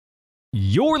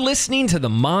You're listening to the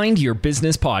Mind Your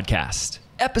Business podcast,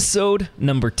 episode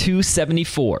number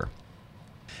 274.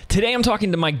 Today I'm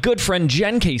talking to my good friend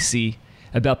Jen Casey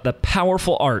about the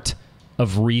powerful art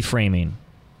of reframing.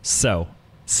 So,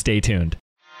 stay tuned.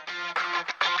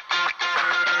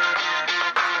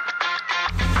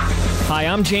 Hi,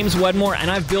 I'm James Wedmore, and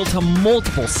I've built a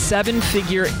multiple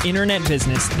seven-figure internet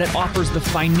business that offers the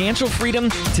financial freedom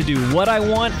to do what I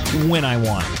want, when I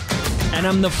want. And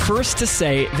I'm the first to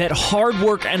say that hard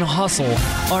work and hustle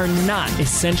are not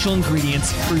essential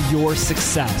ingredients for your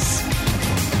success.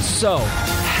 So,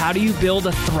 how do you build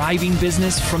a thriving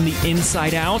business from the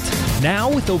inside out? Now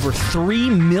with over 3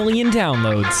 million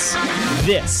downloads,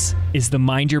 this is the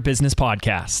Mind Your Business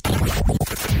podcast.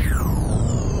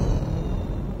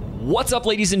 What's up,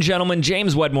 ladies and gentlemen?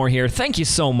 James Wedmore here. Thank you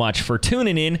so much for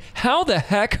tuning in. How the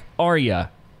heck are ya?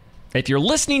 If you're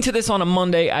listening to this on a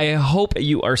Monday, I hope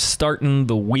you are starting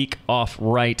the week off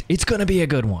right. It's going to be a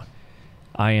good one.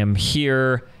 I am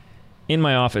here in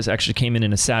my office. Actually came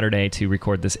in a Saturday to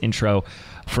record this intro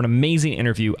for an amazing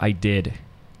interview I did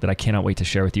that I cannot wait to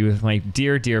share with you with my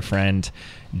dear, dear friend,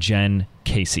 Jen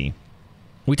Casey.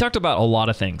 We talked about a lot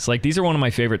of things. Like, these are one of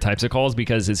my favorite types of calls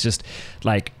because it's just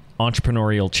like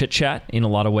entrepreneurial chit chat in a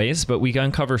lot of ways, but we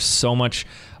uncover so much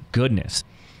goodness.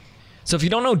 So if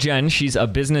you don't know Jen, she's a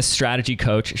business strategy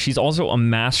coach. She's also a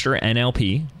master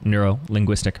NLP,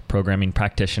 neuro-linguistic programming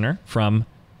practitioner from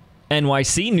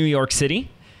NYC, New York City.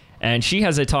 And she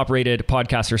has a top-rated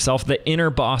podcast herself, the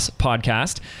Inner Boss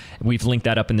Podcast. We've linked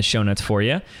that up in the show notes for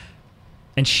you.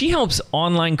 And she helps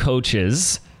online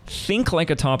coaches think like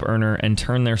a top earner and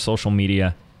turn their social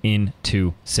media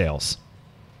into sales.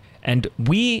 And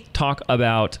we talk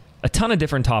about a ton of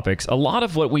different topics. A lot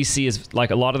of what we see is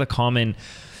like a lot of the common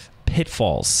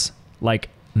pitfalls, like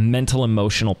mental,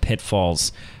 emotional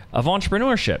pitfalls of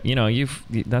entrepreneurship. You know,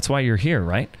 that's why you're here,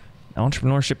 right?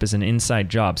 Entrepreneurship is an inside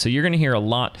job. So you're going to hear a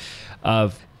lot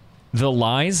of the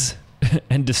lies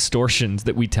and distortions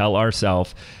that we tell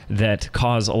ourselves that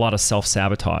cause a lot of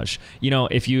self-sabotage. You know,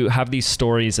 if you have these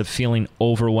stories of feeling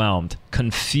overwhelmed,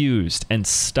 confused, and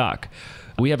stuck,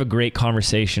 we have a great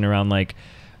conversation around like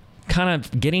kind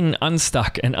of getting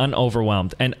unstuck and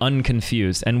unoverwhelmed and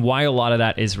unconfused, and why a lot of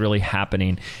that is really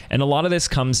happening. And a lot of this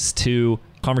comes to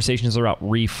conversations about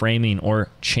reframing or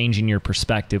changing your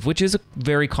perspective, which is a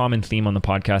very common theme on the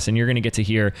podcast. And you're going to get to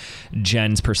hear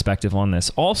Jen's perspective on this.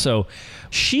 Also,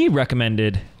 she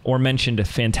recommended or mentioned a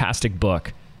fantastic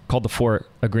book called The 4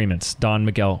 Agreements, Don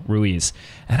Miguel Ruiz.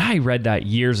 And I read that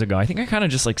years ago. I think I kind of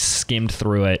just like skimmed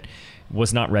through it,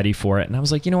 was not ready for it. And I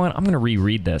was like, you know what? I'm going to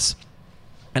reread this.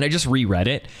 And I just reread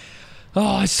it.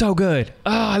 Oh, it's so good.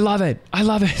 Oh, I love it. I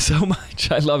love it so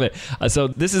much. I love it. So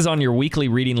this is on your weekly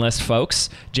reading list, folks.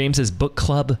 James's book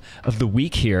club of the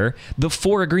week here. The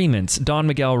 4 Agreements. Don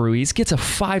Miguel Ruiz gets a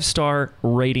 5-star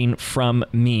rating from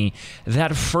me.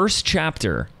 That first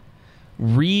chapter,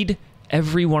 read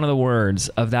every one of the words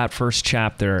of that first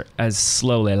chapter as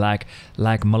slowly, like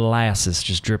molasses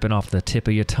just dripping off the tip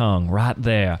of your tongue right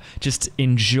there. Just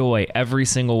enjoy every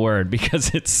single word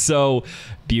because it's so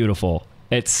beautiful.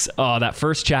 It's that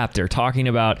first chapter talking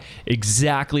about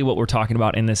exactly what we're talking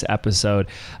about in this episode,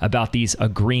 about these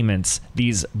agreements,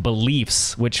 these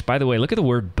beliefs, which, by the way, look at the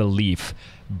word belief.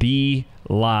 Be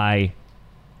lie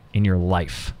in your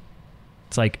life.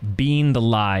 It's like being the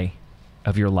lie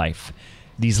of your life.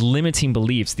 These limiting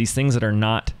beliefs, these things that are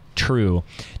not true,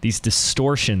 these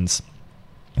distortions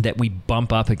that we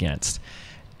bump up against.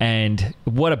 And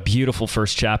what a beautiful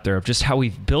first chapter of just how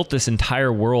we've built this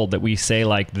entire world that we say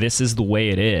like, this is the way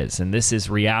it is, and this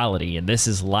is reality, and this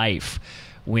is life,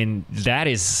 when that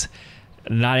is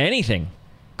not anything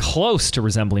close to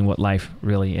resembling what life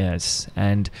really is.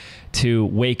 And to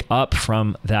wake up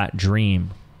from that dream.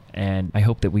 And I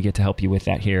hope that we get to help you with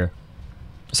that here.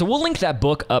 So we'll link that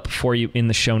book up for you in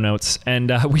the show notes.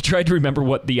 And we tried to remember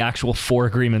what the actual 4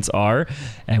 agreements are,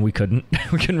 and we couldn't.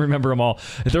 We couldn't remember them all.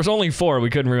 If there's only 4, we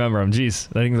couldn't remember them. Jeez,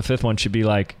 I think the 5th one should be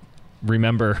like,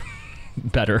 remember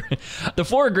better. The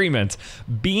 4 agreements.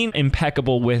 Being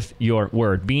impeccable with your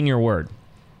word. Being your word.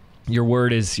 Your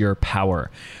word is your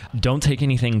power. Don't take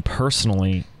anything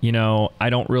personally. You know, I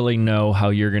don't really know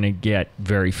how you're going to get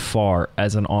very far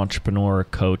as an entrepreneur,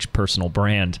 coach, personal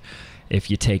brand if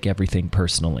you take everything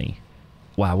personally.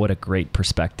 Wow, what a great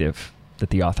perspective that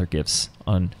the author gives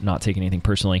on not taking anything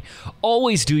personally.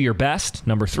 Always do your best,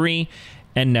 number 3,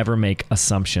 and never make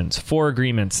assumptions. 4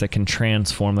 agreements that can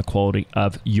transform the quality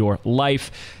of your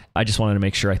life. I just wanted to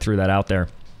make sure I threw that out there.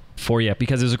 for you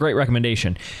because it was a great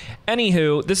recommendation.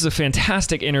 Anywho, this is a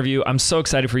fantastic interview. I'm so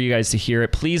excited for you guys to hear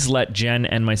it. Please let Jen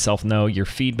and myself know your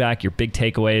feedback, your big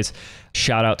takeaways.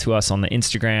 Shout out to us on the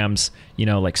Instagrams,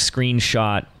 like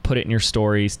screenshot, put it in your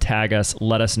stories, tag us,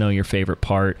 let us know your favorite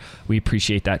part. We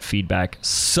appreciate that feedback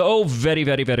so very,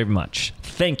 very, very much.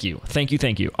 Thank you. Thank you.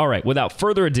 Thank you. All right. Without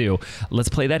further ado, let's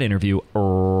play that interview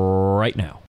right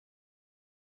now.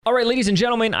 All right, ladies and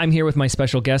gentlemen, I'm here with my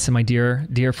special guest and my dear,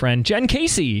 dear friend, Jen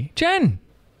Casey. Jen.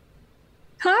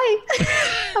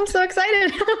 Hi. I'm so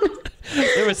excited.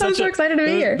 I'm so excited to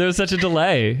be here. There was such a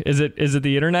delay. Is it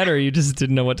the internet or you just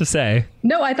didn't know what to say?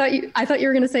 No, I thought you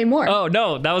were going to say more. Oh,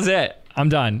 no, that was it. I'm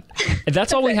done.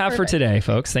 That's all we have for today,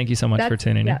 folks. Thank you so much for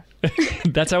tuning in.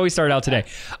 That's how we start out today.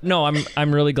 No,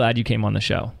 I'm really glad you came on the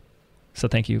show. So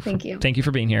thank you. Thank you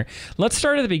for being here. Let's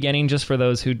start at the beginning, just for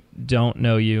those who don't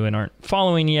know you and aren't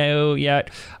following you yet.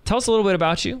 Tell us a little bit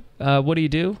about you. What do you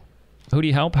do? Who do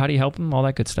you help? How do you help them? All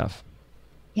that good stuff.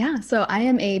 Yeah, so I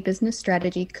am a business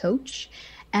strategy coach,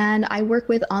 and I work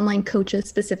with online coaches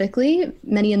specifically,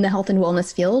 many in the health and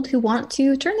wellness field, who want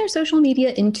to turn their social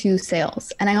media into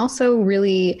sales. And I also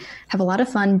really have a lot of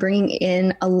fun bringing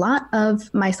in a lot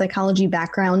of my psychology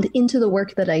background into the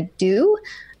work that I do,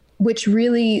 which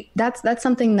really, that's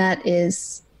something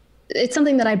it's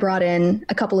something that I brought in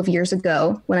a couple of years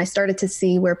ago when I started to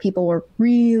see where people were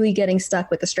really getting stuck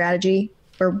with the strategy,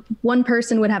 where one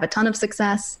person would have a ton of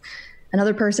success,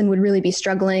 another person would really be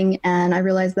struggling. And I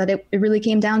realized that it really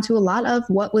came down to a lot of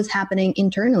what was happening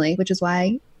internally, which is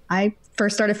why I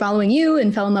first started following you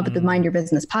and fell in love with the Mind Your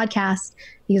Business podcast,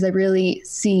 because I really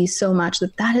see so much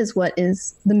that is what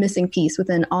is the missing piece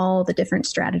within all the different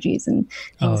strategies and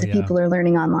things that people are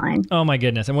learning online. Oh my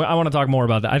goodness. And I want to talk more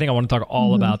about that. I think I want to talk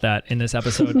all about that in this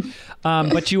episode.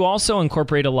 But you also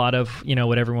incorporate a lot of,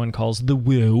 what everyone calls the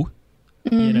woo,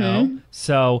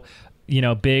 so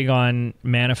big on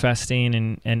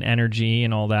manifesting and energy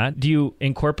and all that. Do you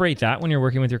incorporate that when you're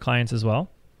working with your clients as well?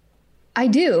 I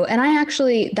do. And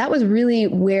that was really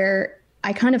where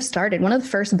I kind of started. One of the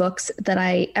first books that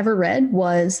I ever read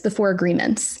was The 4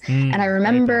 Agreements. And I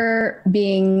remember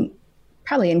being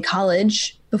probably in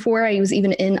college, before I was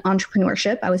even in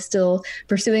entrepreneurship. I was still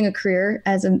pursuing a career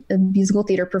as a musical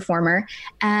theater performer.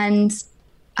 And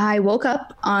I woke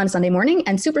up on Sunday morning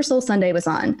and Super Soul Sunday was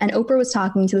on, and Oprah was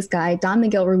talking to this guy, Don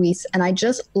Miguel Ruiz, and I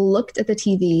just looked at the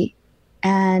TV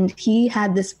and he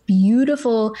had this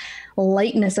beautiful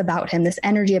lightness about him, this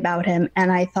energy about him.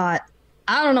 And I thought,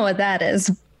 I don't know what that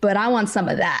is, but I want some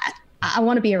of that. I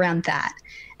want to be around that.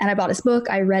 And I bought his book.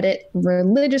 I read it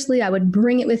religiously. I would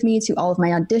bring it with me to all of my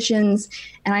auditions.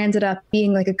 And I ended up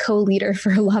being like a co-leader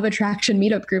for a Law of Attraction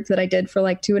meetup group that I did for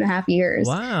like 2.5 years.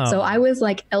 Wow. So I was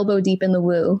like elbow deep in the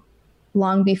woo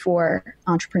long before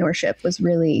entrepreneurship was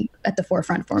really at the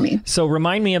forefront for me. So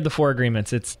remind me of the 4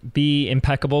 agreements. It's be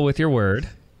impeccable with your word.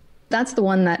 That's the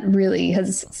one that really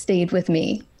has stayed with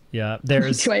me. Yeah. Do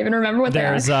I even remember what they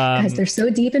are? Guys, they're so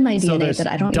deep in my DNA that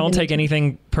I don't take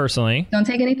anything personally. Don't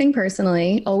take anything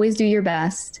personally. Always do your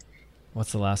best.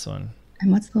 What's the last one?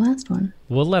 And what's the last one?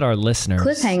 We'll let our listeners...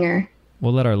 Cliffhanger.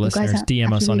 We'll let our listeners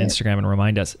DM us on Instagram and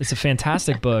remind us. It's a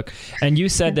fantastic book. And you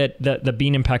said that the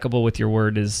being impeccable with your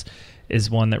word is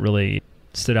one that really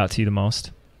stood out to you the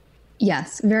most.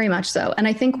 Yes, very much so. And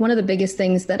I think one of the biggest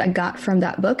things that I got from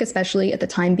that book, especially at the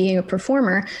time being a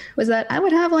performer, was that I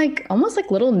would have almost like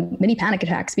little mini panic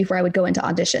attacks before I would go into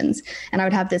auditions. And I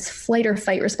would have this flight or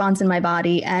fight response in my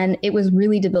body. And it was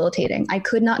really debilitating. I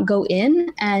could not go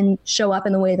in and show up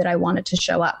in the way that I wanted to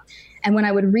show up. And when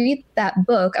I would read that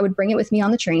book, I would bring it with me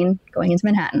on the train going into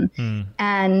Manhattan.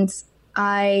 And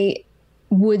I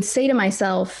would say to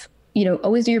myself,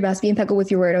 always do your best, be impeccable with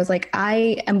your word. I was like,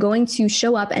 I am going to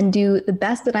show up and do the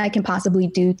best that I can possibly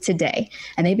do today.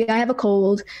 And maybe I have a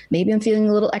cold, maybe I'm feeling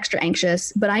a little extra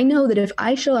anxious, but I know that if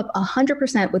I show up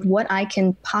 100% with what I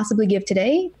can possibly give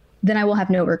today, then I will have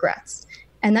no regrets.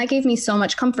 And that gave me so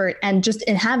much comfort. And just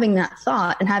in having that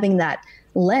thought and having that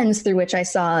lens through which I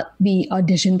saw the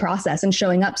audition process and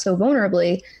showing up so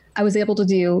vulnerably, I was able to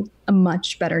do a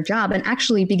much better job and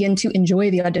actually begin to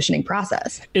enjoy the auditioning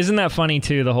process. Isn't that funny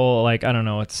too? The whole, I don't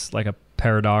know, it's like a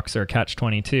paradox or a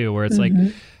catch-22 where it's like,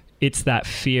 it's that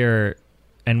fear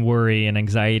and worry and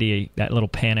anxiety, that little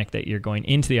panic that you're going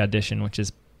into the audition, which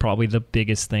is probably the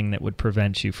biggest thing that would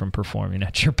prevent you from performing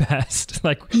at your best.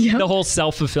 The whole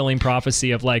self-fulfilling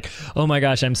prophecy of oh my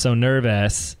gosh, I'm so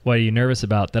nervous. What are you nervous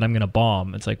about? That I'm going to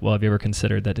bomb. It's like, well, have you ever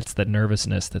considered that it's the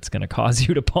nervousness that's going to cause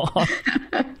you to bomb?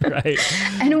 Right.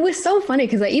 And it was so funny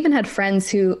because I even had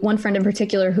friends one friend in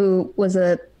particular who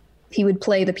he would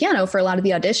play the piano for a lot of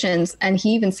the auditions. And he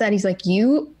even said, he's like,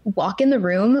 you walk in the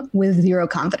room with zero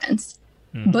confidence.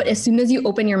 But as soon as you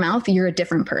open your mouth, you're a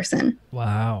different person.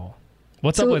 Wow.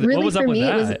 What was up So with really for me,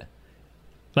 that?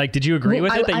 Like, did you agree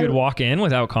with it that you would walk in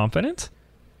without confidence?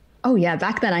 Oh yeah.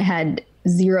 Back then I had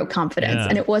zero confidence. Yeah.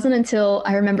 And it wasn't until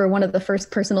I remember one of the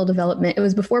first personal development, it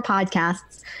was before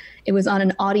podcasts. It was on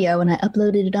an audio and I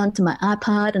uploaded it onto my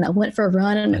iPod and I went for a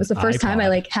run and it was the first time I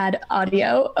like had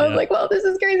audio. I was like, well, this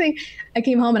is crazy. I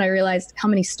came home and I realized how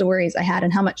many stories I had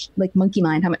and how much like monkey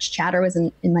mind, how much chatter was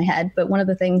in my head. But one of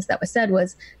the things that was said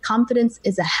was confidence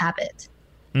is a habit.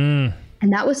 And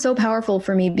that was so powerful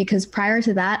for me because prior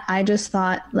to that, I just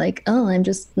thought like, oh, I'm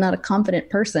just not a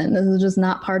confident person. This is just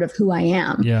not part of who I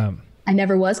am. Yeah. I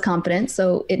never was confident,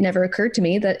 so it never occurred to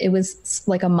me that it was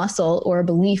like a muscle or a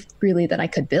belief really that I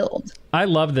could build. I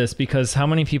love this because how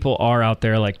many people are out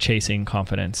there like chasing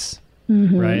confidence,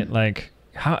 right? Like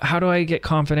how do I get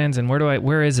confidence and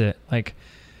where is it? Like,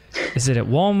 is it at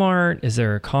Walmart? Is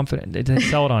there a confidence? Did they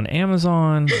sell it on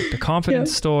Amazon, the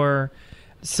confidence store?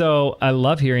 So I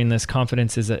love hearing this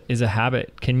confidence is a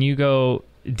habit. Can you go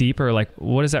deeper? Like,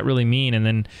 what does that really mean? And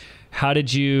then how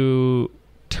did you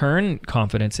turn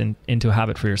confidence into a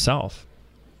habit for yourself?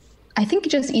 I think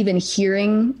just even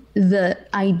hearing the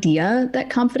idea that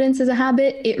confidence is a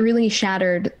habit, it really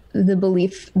shattered the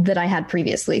belief that I had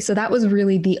previously. So that was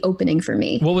really the opening for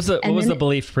me. What was the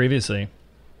belief previously?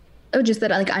 Oh, just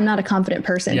that like I'm not a confident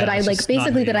person. Yeah, that I like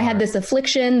basically that I had this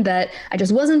affliction that I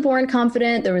just wasn't born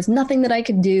confident. There was nothing that I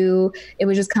could do. It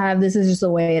was just kind of this is just the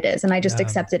way it is, and I just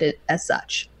accepted it as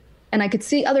such. And I could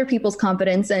see other people's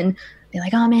confidence and be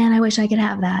like, oh man, I wish I could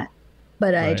have that.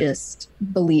 But I just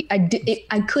believe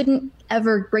I couldn't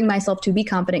ever bring myself to be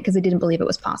confident because I didn't believe it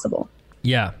was possible.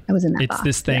 Yeah. I was in that It's box.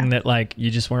 this thing that like you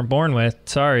just weren't born with.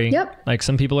 Sorry. Yep. Like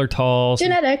some people are tall.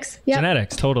 Genetics. Yeah.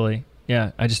 Genetics. Totally.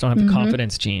 Yeah. I just don't have the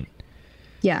confidence gene.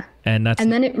 Yeah. And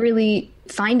then it really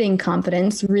finding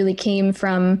confidence really came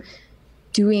from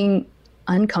doing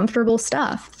uncomfortable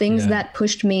stuff, things that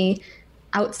pushed me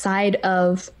outside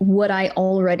of what I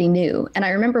already knew. And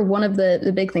I remember one of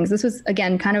the big things, this was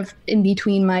again, kind of in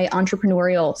between my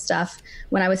entrepreneurial stuff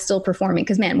when I was still performing.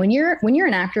 Cause man, when you're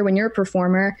an actor, when you're a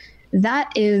performer,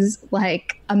 that is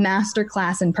like a master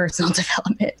class in personal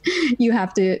development. You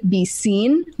have to be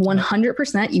seen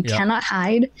 100%. You cannot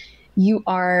hide. You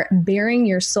are bearing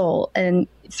your soul. And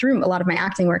through a lot of my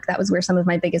acting work, that was where some of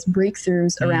my biggest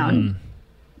breakthroughs around,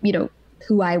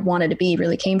 who I wanted to be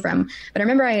really came from. But I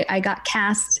remember I got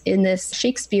cast in this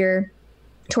Shakespeare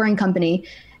touring company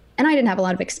and I didn't have a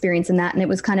lot of experience in that. And it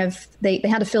was kind of, they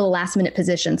had to fill a last minute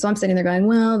position. So I'm sitting there going,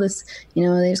 well, this, they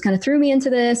just kind of threw me into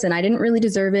this and I didn't really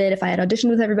deserve it. If I had auditioned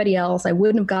with everybody else, I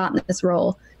wouldn't have gotten this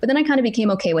role. But then I kind of became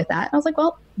okay with that. I was like,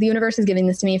 well, the universe is giving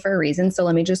this to me for a reason. So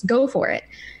let me just go for it.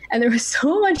 And there was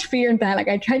so much fear and panic.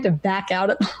 I tried to back out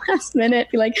at the last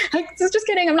minute, be like, just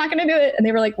kidding, I'm not going to do it. And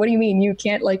they were like, what do you mean? You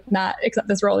can't not accept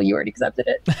this role. You already accepted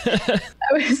it.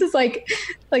 I was just like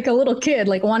a little kid,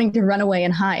 wanting to run away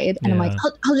and hide. And I'm like,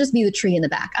 I'll just be the tree in the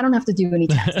back. I don't have to do any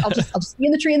tests. I'll just be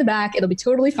in the tree in the back. It'll be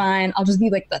totally fine. I'll just be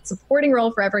that supporting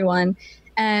role for everyone.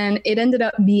 And it ended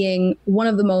up being one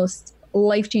of the most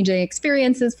life-changing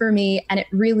experiences for me. And it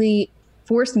really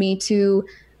forced me to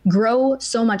grow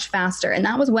so much faster. And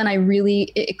that was when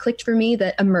it clicked for me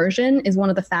that immersion is one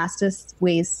of the fastest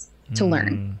ways to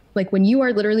learn. Like when you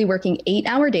are literally working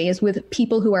 8-hour days with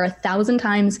people who are 1,000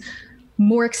 times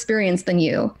more experienced than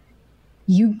you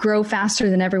grow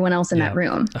faster than everyone else in that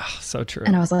room. Oh, so true.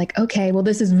 And I was like, okay, well,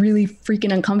 this is really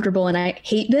freaking uncomfortable and I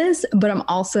hate this, but I'm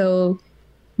also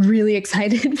really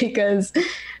excited because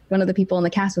one of the people in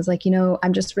the cast was like,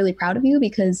 I'm just really proud of you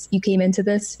because you came into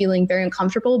this feeling very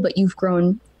uncomfortable, but you've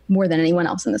grown more than anyone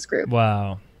else in this group.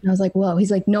 Wow. And I was like, whoa. He's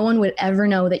like, no one would ever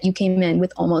know that you came in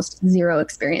with almost zero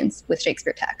experience with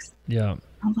Shakespeare text. Yeah.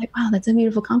 I was like, wow, that's a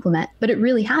beautiful compliment. But it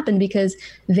really happened because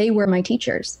they were my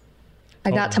teachers.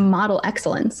 I got to model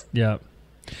excellence. Yeah.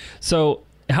 So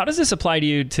how does this apply to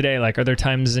you today? Like, are there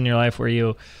times in your life where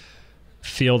you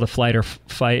feel the flight or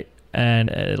fight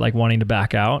and wanting to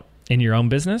back out in your own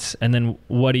business? And then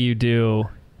what do you do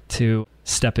to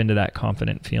step into that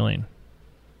confident feeling?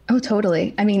 Oh,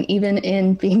 totally. I mean, even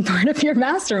in being part of your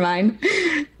mastermind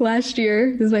last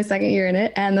year, this is my second year in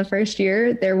it. And the first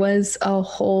year, there was a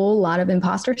whole lot of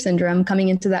imposter syndrome coming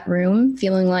into that room,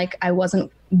 feeling like I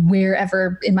wasn't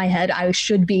wherever in my head I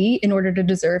should be in order to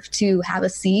deserve to have a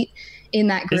seat in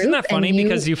that group. Isn't that funny?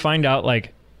 Because you find out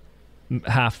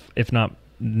half, if not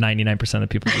 99% of the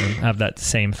people have that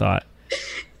same thought.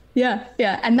 Yeah.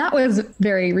 And that was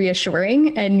very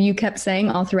reassuring. And you kept saying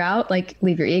all throughout,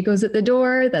 leave your egos at the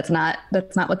door. That's not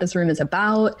what this room is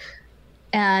about.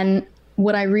 And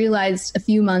what I realized a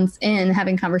few months in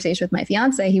having conversation with my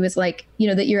fiance, he was like,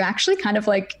 that you're actually kind of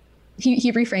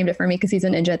he reframed it for me because he's a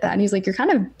ninja at that. And he's like, you're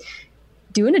kind of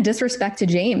doing a disrespect to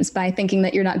James by thinking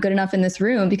that you're not good enough in this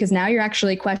room, because now you're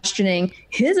actually questioning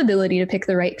his ability to pick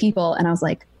the right people. And I was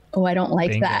like, oh, I don't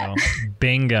like that.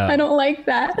 Bingo. I don't like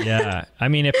that. Yeah. I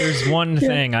mean, if there's one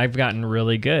thing, I've gotten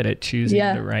really good at choosing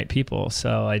the right people.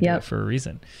 So I do it for a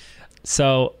reason.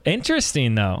 So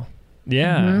interesting though.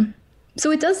 Yeah.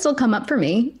 So it does still come up for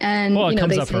me. And well, it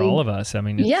comes up for all of us. I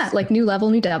mean, like new level,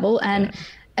 new devil. And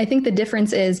I think the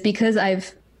difference is because I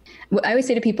always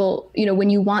say to people, when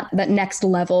you want that next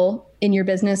level in your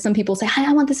business, some people say, hi,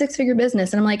 I want the 6-figure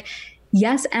business. And I'm like,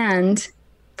 yes. And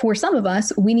for some of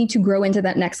us, we need to grow into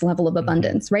that next level of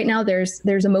abundance. Right now, there's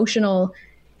emotional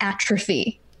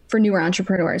atrophy for newer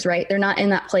entrepreneurs, right? They're not in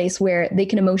that place where they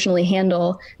can emotionally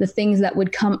handle the things that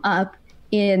would come up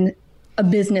in a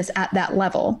business at that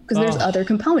level, because there's other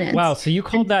components. Wow. So you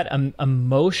called that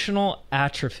emotional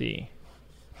atrophy.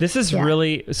 This is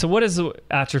really, so what is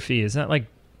atrophy? Is that like,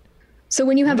 so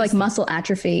when you have like muscle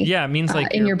atrophy, it means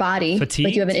like in your body, fatigued?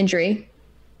 like you have an injury,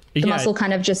 the muscle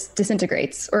kind of just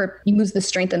disintegrates, or you lose the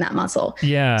strength in that muscle.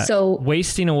 Yeah. So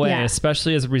wasting away,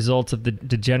 especially as a result of the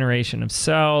degeneration of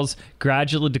cells,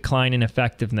 gradual decline in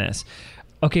effectiveness.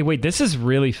 Okay, wait, this is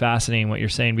really fascinating what you're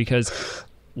saying, because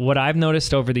what I've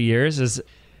noticed over the years is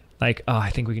like, I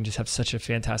think we can just have such a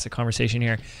fantastic conversation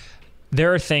here.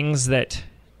 There are things that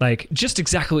like, just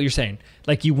exactly what you're saying.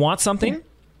 Like you want something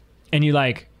and you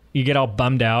get all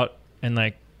bummed out and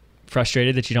like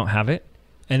frustrated that you don't have it.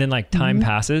 And then like time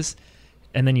passes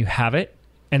and then you have it,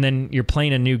 and then you're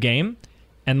playing a new game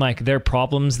and like there are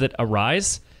problems that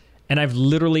arise. And I've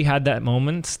literally had those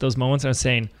moments I was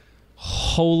saying,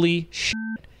 holy shit,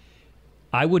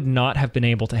 I would not have been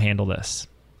able to handle this.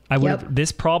 I would have,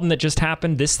 this problem that just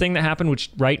happened, this thing that happened, which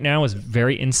right now is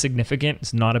very insignificant.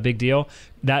 It's not a big deal.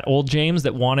 That old James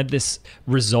that wanted this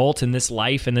result in this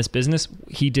life and this business,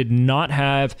 he did not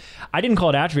have, I didn't call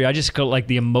it atrophy. I just call it like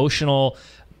the emotional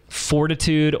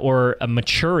fortitude or a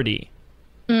maturity.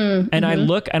 And I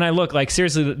look like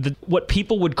seriously, what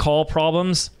people would call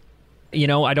problems,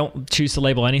 I don't choose to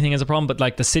label anything as a problem, but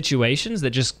like the situations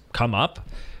that just come up.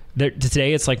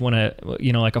 Today it's like when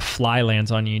like a fly lands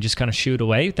on you, you just kind of shoo it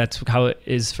away. That's how it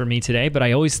is for me today. But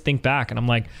I always think back and I'm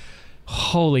like,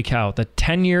 holy cow, the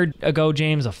 10 years ago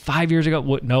James, 5 years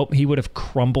ago, nope, he would have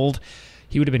crumbled.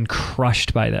 He would have been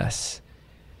crushed by this.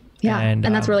 Yeah. And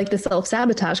that's where like the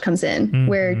self-sabotage comes in,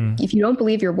 where if you don't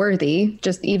believe you're worthy,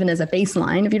 just even as a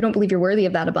baseline, if you don't believe you're worthy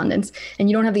of that abundance and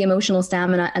you don't have the emotional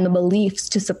stamina and the beliefs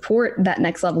to support that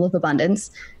next level of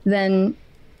abundance, then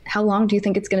how long do you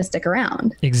think it's going to stick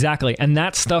around? Exactly. And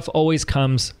that stuff always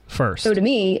comes first. So to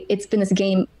me, it's been this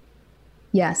game.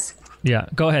 Yes. Yeah.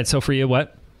 Go ahead. So for you,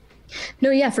 what? No,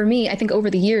 yeah. For me, I think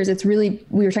over the years, it's really,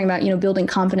 we were talking about, building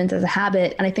confidence as a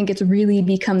habit. And I think it's really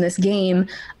become this game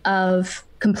of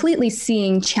completely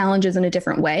seeing challenges in a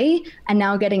different way and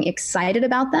now getting excited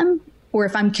about them. Or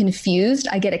if I'm confused,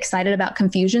 I get excited about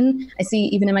confusion. I see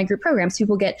even in my group programs,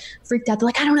 people get freaked out. They're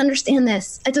like, I don't understand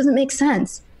this. It doesn't make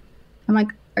sense. I'm like,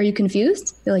 are you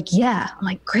confused? They're like, yeah. I'm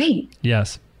like, great.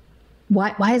 Yes.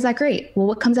 Why is that great? Well,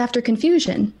 what comes after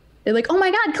confusion? They're like, oh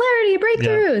my God, clarity,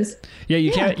 breakthroughs. Yeah,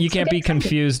 you can't be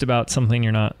confused about something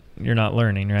you're not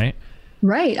learning, right?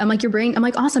 Right. I'm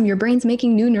like, awesome. Your brain's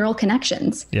making new neural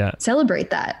connections. Yeah. Celebrate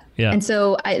that. Yeah. And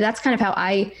so that's kind of how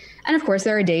and of course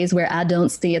there are days where I don't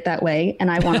see it that way and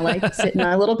I want to like sit in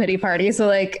a little pity party. So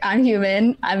like, I'm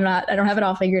human. I don't have it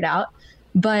all figured out,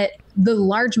 but the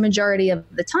large majority of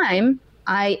the time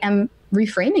I am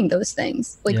reframing those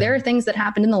things. Like there are things that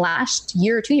happened in the last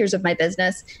year or 2 years of my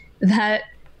business that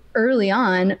early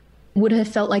on would have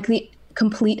felt like the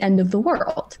complete end of the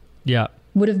world. Yeah.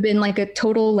 Would have been like a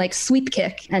total like sweep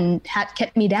kick and had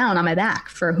kept me down on my back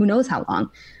for who knows how long.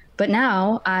 But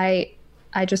now I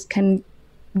just can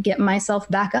get myself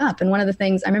back up. And one of the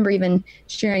things I remember even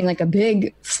sharing like a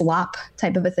big flop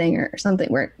type of a thing or something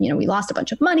where, we lost a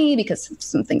bunch of money because of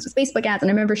some things with Facebook ads. And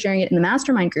I remember sharing it in the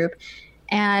mastermind group.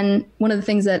 And one of the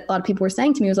things that a lot of people were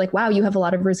saying to me was like, wow, you have a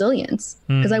lot of resilience,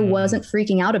 because I wasn't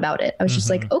freaking out about it. I was just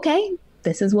like, okay,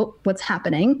 this is what's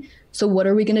happening. So what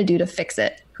are we going to do to fix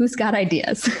it? Who's got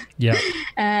ideas? Yeah.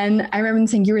 And I remember them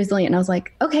saying, you're resilient. And I was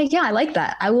like, okay, yeah, I like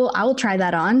that. I will try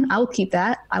that on. I will keep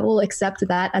that. I will accept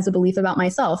that as a belief about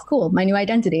myself. Cool. My new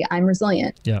identity. I'm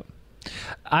resilient. Yeah.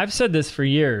 I've said this for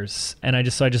years, and I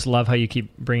just love how you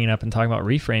keep bringing up and talking about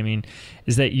reframing,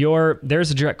 is that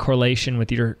there's a direct correlation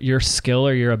with your skill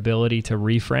or your ability to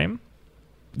reframe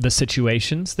the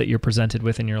situations that you're presented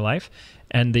with in your life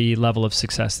and the level of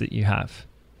success that you have.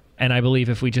 And I believe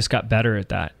if we just got better at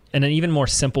that, and an even more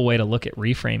simple way to look at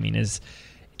reframing is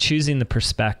choosing the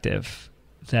perspective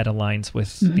that aligns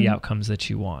with the outcomes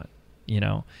that you want.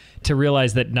 to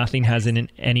realize that nothing has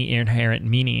any inherent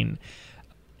meaning.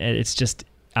 It's just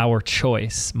our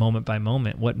choice moment by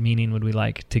moment. What meaning would we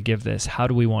like to give this? How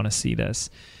do we want to see this?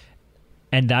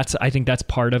 And I think that's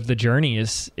part of the journey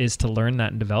is to learn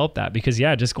that and develop that. Because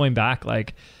just going back,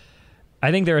 like,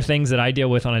 I think there are things that I deal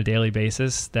with on a daily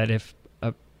basis that if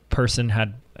a person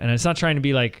had, and it's not trying to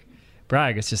be like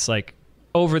brag, it's just like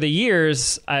over the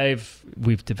years,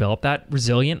 we've developed that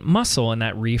resilient muscle and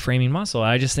that reframing muscle.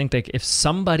 I just think that if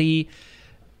somebody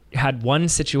had one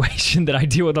situation that I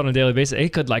deal with on a daily basis,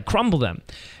 it could like crumble them.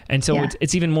 And so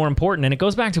it's even more important. And it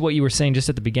goes back to what you were saying just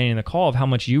at the beginning of the call of how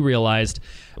much you realized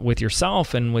with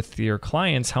yourself and with your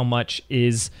clients, how much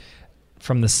is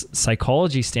from the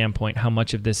psychology standpoint, how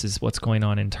much of this is what's going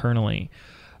on internally.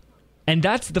 And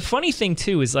that's the funny thing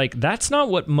too, is like, that's not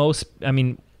what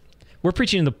we're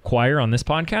preaching to the choir on this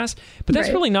podcast, but that's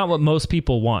really not what most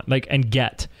people want, like, and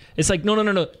get. It's like,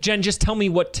 no, Jen, just tell me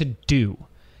what to do.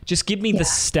 Just give me the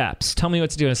steps. Tell me what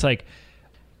to do. And it's like,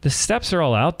 the steps are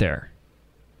all out there.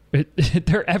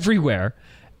 They're everywhere.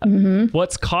 Mm-hmm.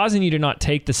 What's causing you to not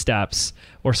take the steps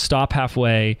or stop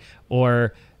halfway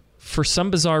or for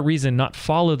some bizarre reason not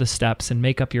follow the steps and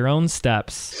make up your own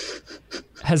steps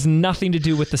has nothing to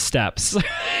do with the steps.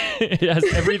 It has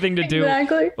everything to do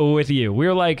with you.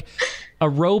 We're like a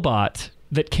robot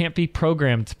that can't be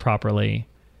programmed properly.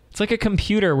 It's like a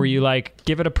computer where you like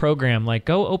give it a program, like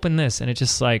go open this, and it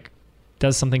just like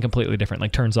does something completely different,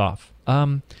 like turns off.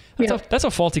 That's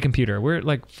a faulty computer. We're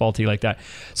like faulty like that.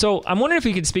 So I'm wondering if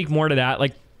you could speak more to that.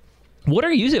 Like, what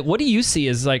do you see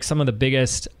as like some of the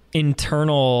biggest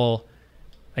internal,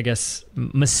 I guess,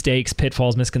 mistakes,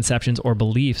 pitfalls, misconceptions, or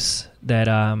beliefs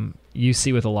that you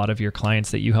see with a lot of your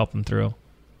clients that you help them through?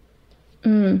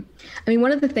 I mean,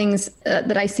 one of the things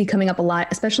that I see coming up a lot,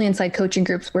 especially inside coaching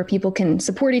groups where people can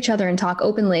support each other and talk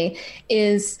openly,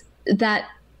 is that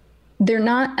they're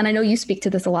not, and I know you speak to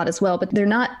this a lot as well, but they're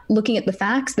not looking at the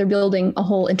facts. They're building a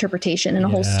whole interpretation and a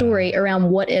whole story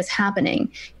around what is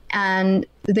happening. And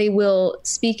they will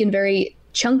speak in very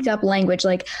chunked up language,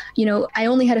 like, I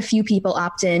only had a few people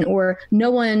opt in, or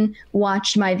no one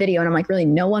watched my video. And I'm like, really,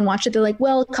 no one watched it? They're like,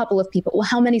 well, a couple of people. Well,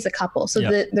 how many's a couple? So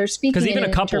they're speaking because even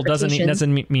a couple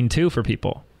doesn't mean two for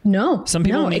people. No, some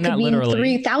people mean that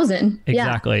literally 3,000.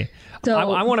 Exactly. Yeah. So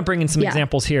I want to bring in some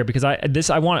examples here because this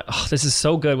is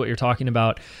so good what you're talking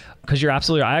about. Because you're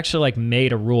absolutely, I actually like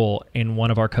made a rule in one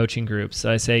of our coaching groups.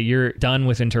 I say, you're done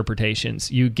with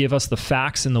interpretations. You give us the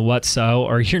facts and the what so,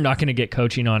 or you're not going to get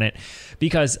coaching on it.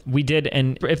 Because we did,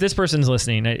 and if this person's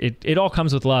listening, it all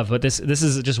comes with love, but this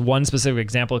is just one specific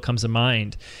example that comes to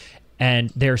mind.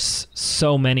 And there's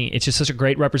so many, it's just such a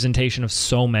great representation of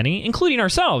so many, including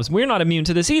ourselves. We're not immune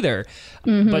to this either.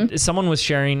 Mm-hmm. But someone was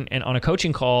sharing, and on a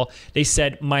coaching call, they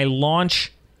said, my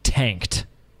launch tanked.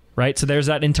 Right? So there's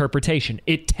that interpretation.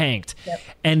 It tanked. Yep.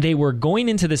 And they were going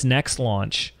into this next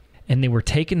launch and they were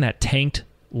taking that tanked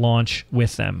launch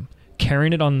with them,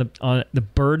 carrying it on the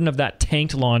burden of that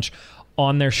tanked launch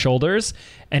on their shoulders.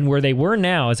 And where they were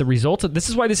now as a result of, this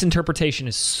is why this interpretation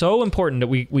is so important that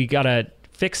we got to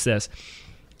fix this,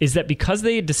 is that because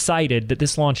they had decided that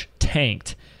this launch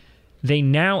tanked, they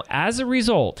now, as a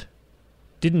result,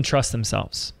 didn't trust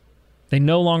themselves. They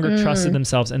no longer trusted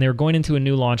themselves, and they were going into a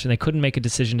new launch, and they couldn't make a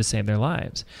decision to save their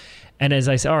lives. And as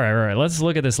I said, all right, let's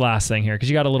look at this last thing here, because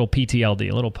you got a little PTLD,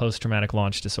 a little post-traumatic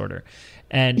launch disorder,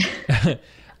 and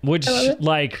which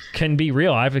like can be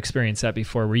real. I've experienced that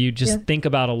before, where you just think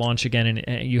about a launch again,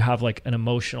 and you have like an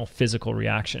emotional, physical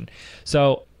reaction.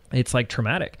 So it's like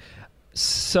traumatic.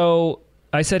 So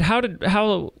I said, how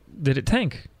did it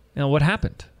tank? What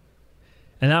happened?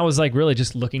 And that was like really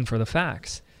just looking for the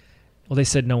facts. Well, they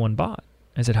said no one bought.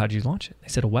 I said, how did you launch it? They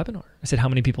said a webinar. I said, how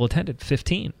many people attended?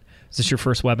 15. Is this your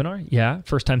first webinar? Yeah.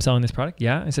 First time selling this product?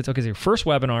 Yeah. I said, okay, so your first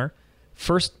webinar,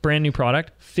 first brand new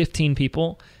product, 15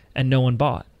 people, and no one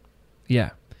bought. Yeah.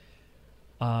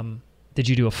 Did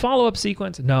you do a follow-up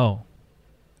sequence? No.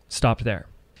 Stopped there.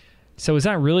 So is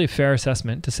that really a fair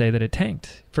assessment to say that it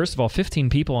tanked? First of all, 15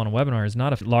 people on a webinar is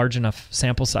not a large enough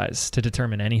sample size to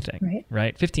determine anything,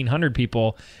 right? 1,500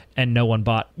 people and no one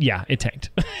bought. Yeah, it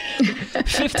tanked.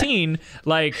 15,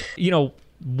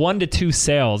 1 to 2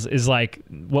 sales is like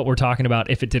what we're talking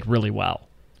about if it did really well,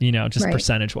 just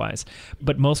percentage-wise.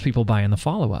 But most people buy in the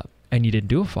follow-up, and you didn't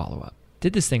do a follow-up.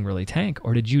 Did this thing really tank?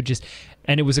 Or did you just...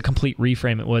 And it was a complete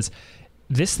reframe. It was,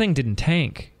 this thing didn't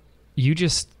tank. You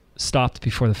just stopped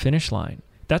before the finish line.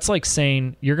 That's like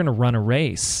saying you're going to run a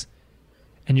race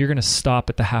and you're going to stop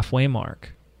at the halfway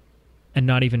mark and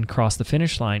not even cross the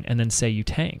finish line and then say you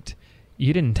tanked.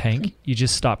 You didn't tank. You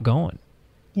just stopped going.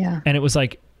 Yeah. And it was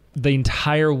like, the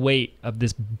entire weight of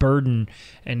this burden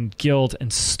and guilt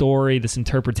and story, this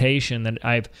interpretation that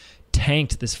I've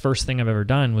tanked this first thing I've ever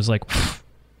done was like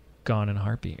gone in a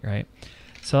heartbeat, right?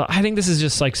 So I think this is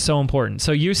just like so important.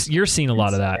 So you're seeing a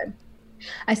lot of that.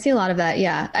 I see a lot of that.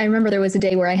 Yeah. I remember there was a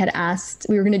day where I had asked,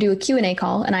 we were going to do a Q&A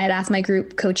call, and I had asked my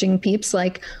group coaching peeps,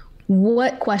 like,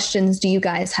 what questions do you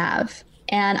guys have?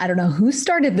 And I don't know who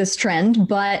started this trend,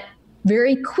 but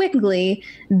very quickly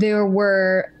there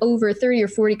were over 30 or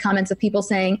 40 comments of people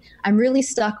saying, I'm really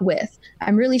stuck with,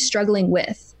 I'm really struggling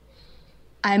with,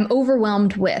 I'm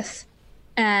overwhelmed with.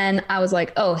 And I was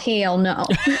like, oh, hell no.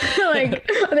 Like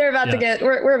they're about to get,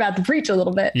 we're about to preach a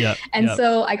little bit. And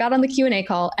so I got on the Q&A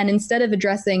call, and instead of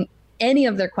addressing any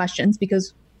of their questions,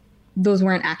 because those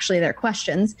weren't actually their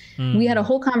questions, we had a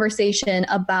whole conversation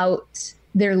about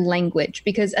their language,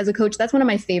 because as a coach, that's one of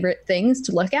my favorite things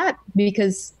to look at,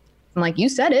 because I'm like, you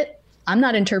said it, I'm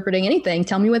not interpreting anything.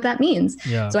 Tell me what that means.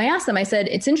 So I asked them, I said,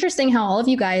 it's interesting how all of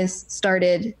you guys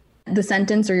started the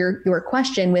sentence or your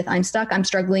question with I'm stuck, I'm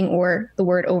struggling, or the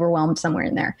word overwhelmed somewhere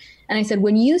in there. And I said,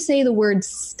 when you say the word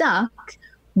stuck,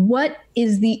 what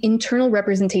is the internal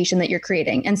representation that you're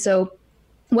creating? And so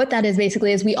what that is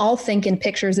basically is we all think in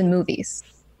pictures and movies.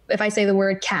 If I say the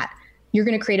word cat, you're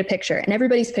going to create a picture, and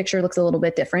everybody's picture looks a little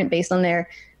bit different based on their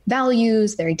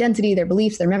values, their identity, their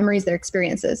beliefs, their memories, their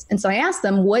experiences. And so I asked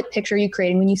them, what picture are you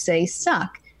creating when you say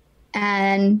stuck?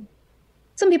 And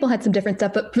some people had some different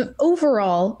stuff, but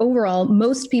overall,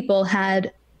 most people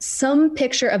had some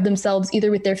picture of themselves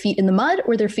either with their feet in the mud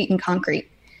or their feet in concrete.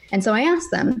 And so I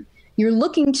asked them, you're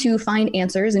looking to find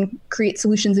answers and create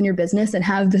solutions in your business and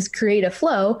have this creative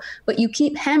flow, but you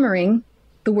keep hammering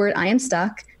the word I am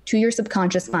stuck to your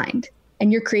subconscious mind.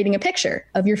 And you're creating a picture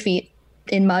of your feet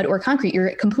in mud or concrete.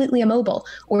 You're completely immobile.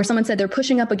 Or someone said they're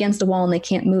pushing up against a wall and they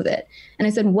can't move it. And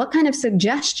I said, what kind of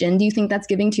suggestion do you think that's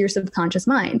giving to your subconscious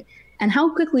mind? And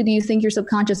how quickly do you think your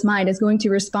subconscious mind is going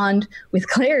to respond with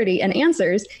clarity and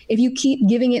answers if you keep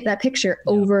giving it that picture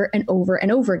over and over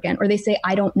and over again? Or they say,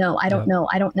 I don't know, I don't know,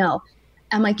 I don't know.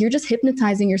 I'm like, you're just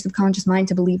hypnotizing your subconscious mind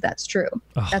to believe that's true.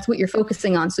 That's what you're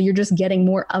focusing on. So you're just getting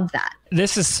more of that.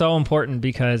 This is so important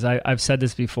because I've said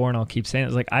this before and I'll keep saying it.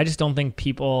 It's like, I just don't think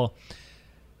people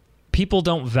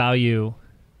don't value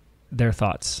their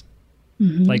thoughts.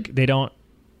 Like they don't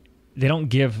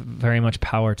give very much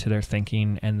power to their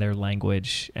thinking and their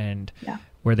language and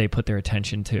where they put their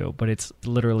attention to, but it's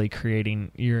literally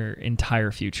creating your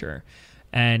entire future.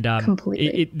 And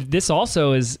this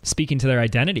also is speaking to their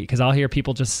identity, because I'll hear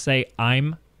people just say,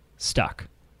 I'm stuck,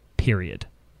 period.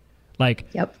 Like,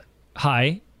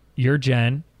 hi, you're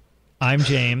Jen, I'm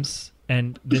James,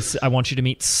 and this, I want you to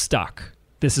meet stuck.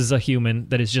 This is a human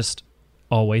that is just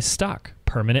always stuck,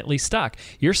 permanently stuck.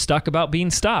 You're stuck about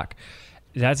being stuck.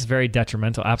 That's very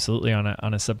detrimental, absolutely, on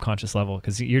a subconscious level,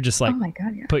 because you're just like,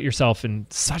 put yourself in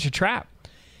such a trap.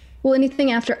 Well,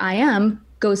 anything after I am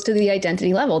goes to the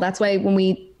identity level. That's why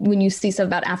when you see stuff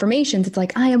about affirmations, it's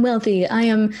like, I am wealthy, I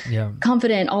am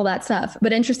confident, all that stuff.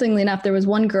 But interestingly enough, there was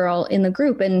one girl in the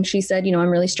group and she said, I'm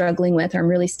really struggling with, or I'm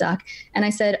really stuck. And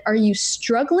I said, are you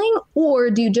struggling,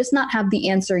 or do you just not have the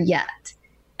answer yet?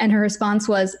 And her response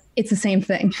was, it's the same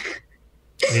thing.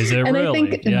 Is it and really? I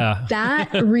think that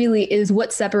really is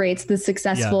what separates the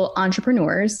successful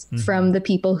entrepreneurs from the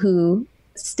people who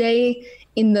stay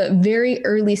in the very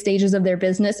early stages of their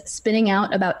business, spinning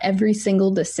out about every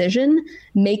single decision,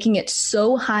 making it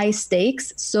so high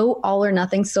stakes, so all or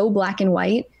nothing, so black and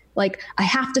white. Like, I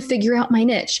have to figure out my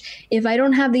niche. If I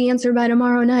don't have the answer by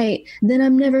tomorrow night, then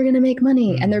I'm never going to make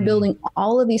money. And they're building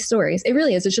all of these stories. It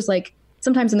really is. It's just like,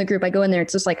 sometimes in the group I go in there,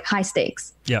 it's just like high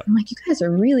stakes. I'm like, you guys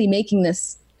are really making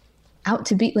this out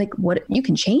to be like, what, you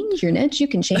can change your niche, you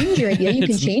can change your idea, you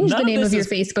can change the name of your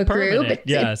Facebook group.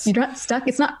 If you're not stuck,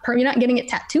 it's not you're not getting it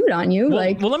tattooed on you.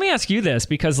 Well, let me ask you this,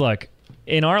 because look,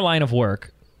 in our line of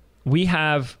work, we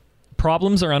have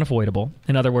problems are unavoidable.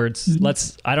 In other words,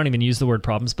 I don't even use the word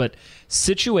problems, but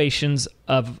situations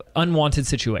of unwanted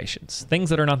situations,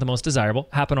 things that are not the most desirable,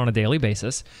 happen on a daily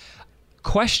basis.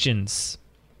 Questions,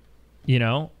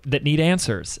 that need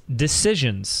answers,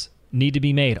 decisions need to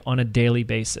be made on a daily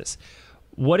basis.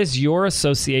 What is your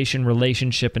association,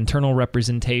 relationship, internal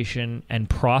representation, and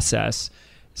process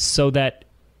so that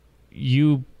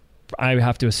you, I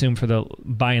have to assume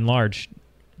by and large,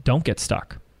 don't get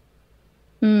stuck?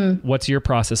 What's your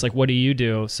process? Like, what do you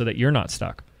do so that you're not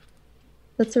stuck?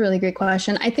 That's a really great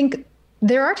question. I think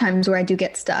there are times where I do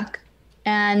get stuck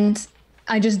and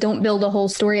I just don't build a whole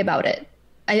story about it.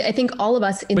 I think all of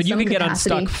us in but you some can get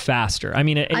capacity, unstuck faster. I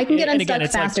mean, I can get unstuck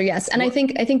faster, yes. And I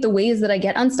think the ways that I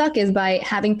get unstuck is by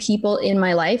having people in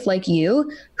my life like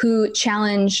you who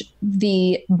challenge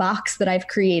the box that I've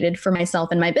created for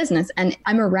myself and my business. And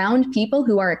I'm around people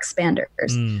who are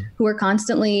expanders, who are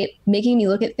constantly making me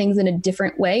look at things in a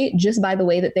different way, just by the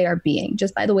way that they are being,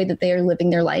 just by the way that they are living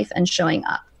their life and showing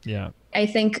up. Yeah. I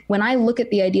think when I look at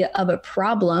the idea of a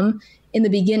problem in the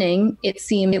beginning,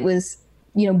 it was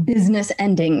business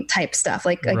ending type stuff.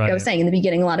 Like right. I was saying in the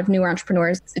beginning, a lot of new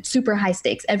entrepreneurs, it's super high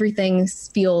stakes. Everything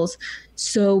feels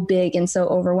so big and so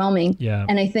overwhelming. Yeah.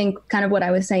 And I think kind of what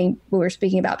I was saying, we were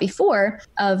speaking about before,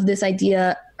 of this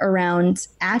idea around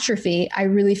atrophy, I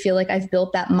really feel like I've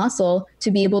built that muscle to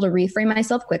be able to reframe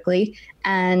myself quickly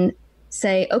and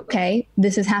say, okay,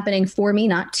 this is happening for me,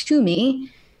 not to me.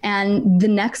 And the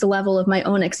next level of my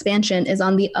own expansion is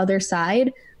on the other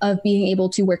side of being able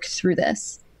to work through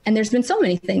this. And there's been so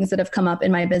many things that have come up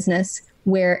in my business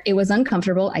where it was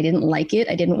uncomfortable. I didn't like it.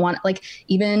 I didn't want, like,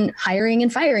 even hiring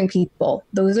and firing people.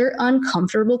 Those are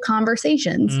uncomfortable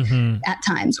conversations at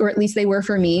times, or at least they were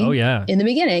for me in the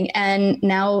beginning. And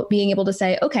now being able to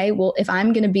say, okay, well, if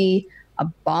I'm going to be a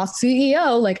boss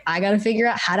CEO, like, I got to figure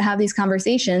out how to have these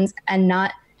conversations and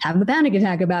not have a panic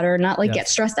attack about it, or not get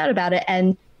stressed out about it,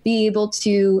 and be able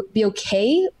to be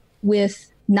okay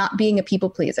with not being a people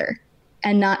pleaser.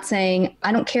 And not saying,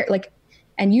 I don't care,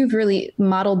 and you've really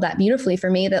modeled that beautifully for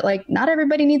me, that not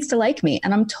everybody needs to like me.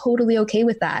 And I'm totally okay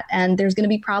with that. And there's going to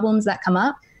be problems that come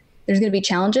up. There's going to be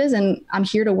challenges, and I'm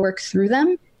here to work through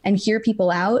them and hear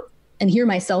people out and hear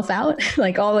myself out,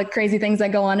 like all the crazy things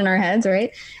that go on in our heads,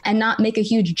 right? And not make a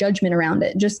huge judgment around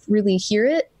it. Just really hear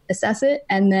it, assess it,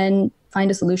 and then find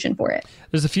a solution for it.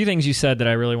 There's a few things you said that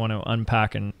I really want to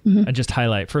unpack and just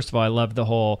highlight. First of all, I love the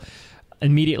whole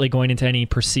immediately going into any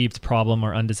perceived problem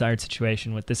or undesired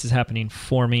situation with, this is happening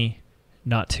for me,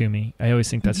 not to me. I always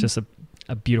think that's just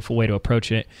a beautiful way to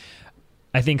approach it.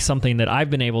 I think something that I've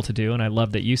been able to do, and I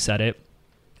love that you said it,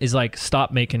 is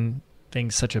stop making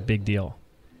things such a big deal.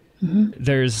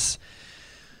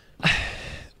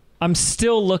 I'm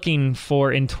still looking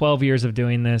for, in 12 years of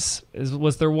doing this,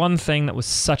 was there one thing that was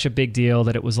such a big deal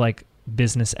that it was like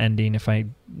business ending if I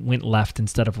went left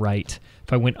instead of right,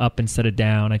 if I went up instead of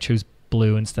down, I chose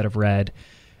blue instead of red?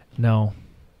 No.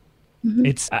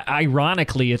 It's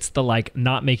ironically, it's the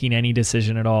not making any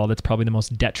decision at all that's probably the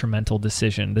most detrimental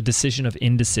decision. The decision of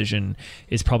indecision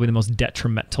is probably the most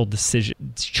detrimental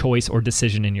choice or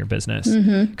decision in your business.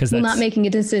 Because not making a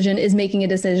decision is making a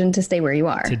decision to stay where you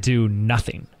are, to do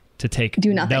nothing, to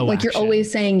do nothing. No action. You're always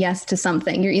saying yes to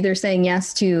something. You're either saying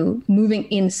yes to moving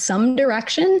in some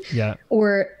direction,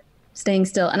 or staying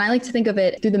still. And I like to think of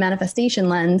it through the manifestation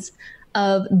lens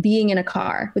of being in a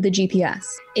car with a GPS.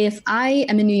 If I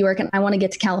am in New York and I want to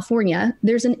get to California,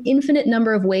 there's an infinite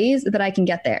number of ways that I can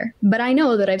get there. But I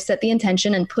know that I've set the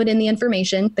intention and put in the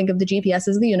information. Think of the GPS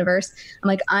as the universe. I'm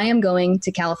like, I am going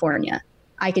to California.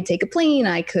 I could take a plane,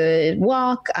 I could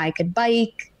walk, I could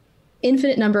bike,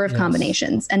 infinite number of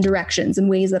combinations and directions and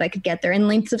ways that I could get there, and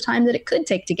lengths of time that it could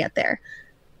take to get there.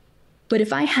 But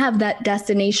if I have that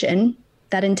destination,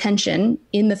 that intention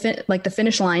in the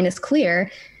finish line is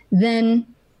clear, then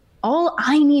all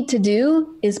I need to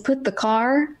do is put the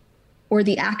car or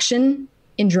the action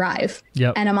in drive,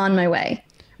 and I'm on my way.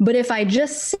 But if I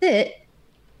just sit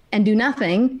and do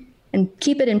nothing and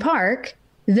keep it in park,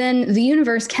 then the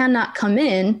universe cannot come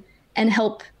in and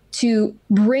help to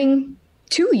bring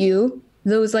to you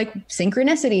those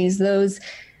synchronicities, those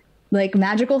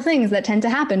magical things that tend to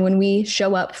happen when we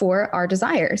show up for our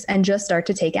desires and just start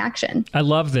to take action. I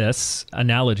love this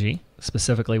analogy,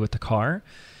 specifically with the car,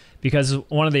 because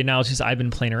one of the analogies I've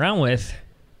been playing around with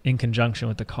in conjunction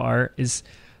with the car is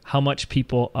how much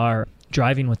people are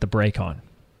driving with the brake on.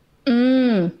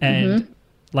 And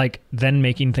then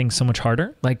making things so much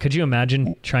harder. Could you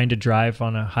imagine trying to drive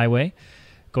on a highway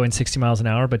going 60 miles an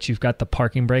hour, but you've got the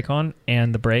parking brake on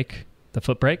and the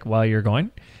foot brake while you're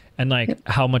going? And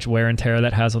how much wear and tear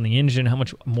that has on the engine, how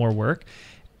much more work,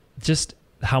 just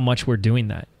how much we're doing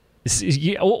that.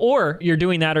 Or you're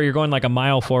doing that, or you're going a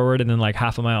mile forward and then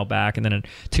half a mile back, and then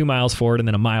 2 miles forward and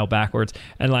then a mile backwards.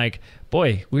 And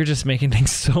boy, we're just making things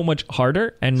so much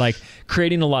harder and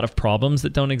creating a lot of problems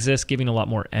that don't exist, giving a lot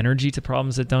more energy to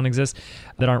problems that don't exist,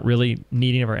 that aren't really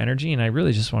needing of our energy. And I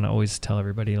really just want to always tell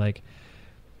everybody,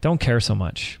 don't care so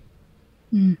much.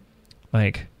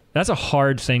 That's a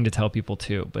hard thing to tell people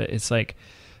too, but it's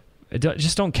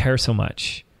just don't care so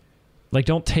much.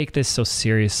 Don't take this so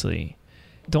seriously.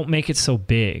 Don't make it so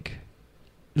big.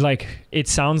 It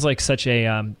sounds like such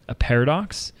a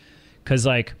paradox, because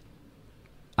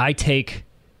I take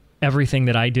everything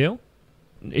that I do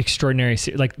extraordinary,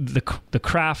 like the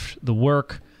craft, the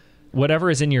work, whatever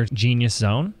is in your genius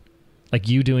zone, like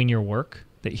you doing your work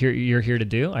that you're here to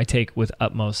do, I take with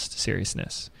utmost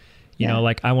seriousness. You know,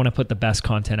 like I want to put the best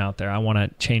content out there. I want to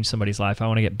change somebody's life. I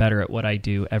want to get better at what I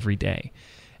do every day.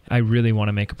 I really want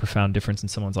to make a profound difference in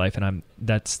someone's life. And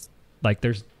that's like,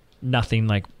 there's nothing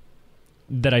like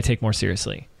that I take more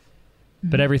seriously,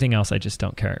 but everything else I just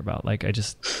don't care about. Like, I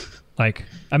just like,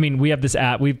 I mean, we have this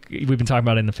ad, we've been talking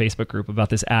about it in the Facebook group about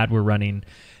this ad we're running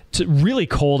to really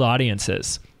cold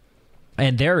audiences.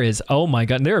 And there is, oh my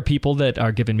God, there are people that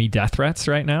are giving me death threats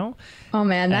right now. Oh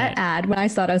man, that ad, when I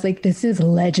saw it, I was like, this is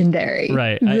legendary.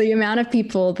 Right. The amount of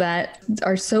people that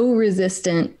are so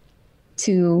resistant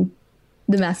to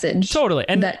the message. Totally.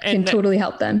 And that can totally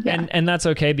help them. Yeah. And that's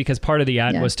okay, because part of the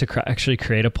ad was to actually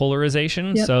create a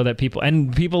polarization so that people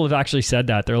have actually said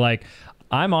that. They're like,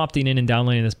 I'm opting in and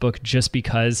downloading this book just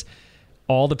because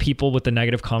all the people with the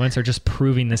negative comments are just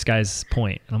proving this guy's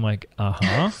point. And I'm like,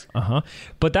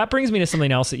 But that brings me to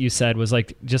something else that you said was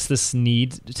like just this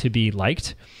need to be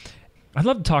liked. I'd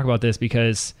love to talk about this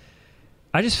because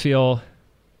I just feel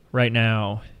right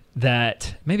now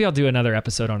that maybe I'll do another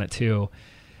episode on it too.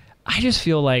 I just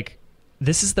feel like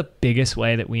this is the biggest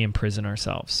way that we imprison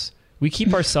ourselves. We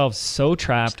keep ourselves so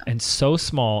trapped and so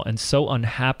small and so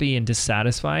unhappy and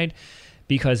dissatisfied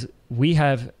because we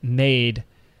have made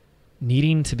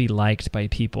needing to be liked by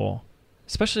people,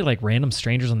 especially like random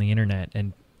strangers on the internet,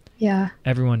 and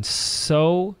everyone's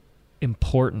so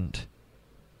important.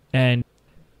 And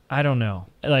I don't know,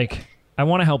 like I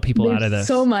want to help people out of this.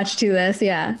 So much to this.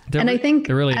 Yeah. And I think,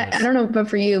 really I don't know about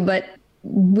for you, but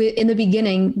in the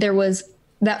beginning, there was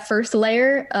that first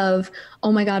layer of,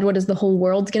 oh my God, what is the whole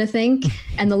world going to think?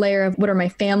 And the layer of what are my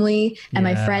family and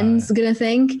my friends going to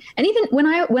think? And even when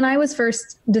I was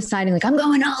first deciding, like, I'm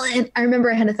going all in, I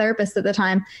remember I had a therapist at the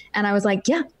time and I was like,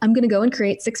 yeah, I'm going to go and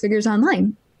create 6 figures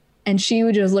online. And she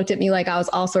just looked at me like I was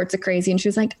all sorts of crazy. And she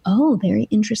was like, oh, very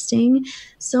interesting.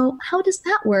 So how does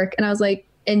that work? And I was like,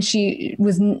 and she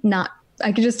was not,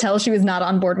 I could just tell she was not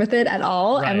on board with it at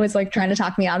all and was like trying to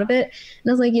talk me out of it. And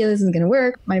I was like, yeah, this isn't going to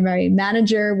work. My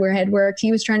manager where I had worked,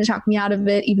 he was trying to talk me out of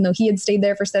it, even though he had stayed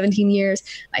there for 17 years.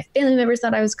 My family members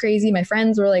thought I was crazy. My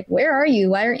friends were like, where are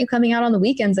you? Why aren't you coming out on the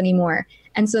weekends anymore?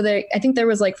 And so I think there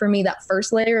was like, for me, that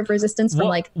first layer of resistance from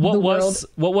the world.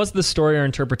 What was the story or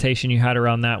interpretation you had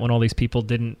around that when all these people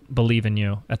didn't believe in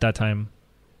you at that time?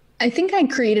 I think I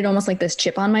created almost like this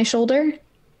chip on my shoulder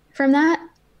from that.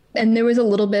 And there was a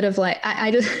little bit of like,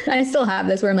 I still have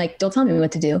this where I'm like, don't tell me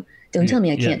what to do. Don't tell me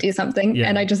I can't do something. Yeah.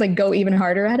 And I just like go even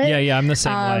harder at it. Yeah. I'm the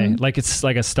same way. Like it's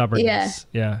like a stubbornness.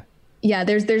 Yeah.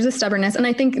 There's a stubbornness. And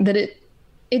I think that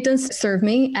it does serve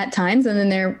me at times. And then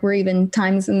there were even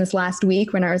times in this last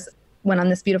week when I went on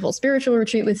this beautiful spiritual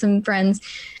retreat with some friends,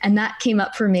 and that came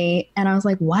up for me. And I was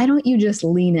like, why don't you just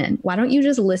lean in? Why don't you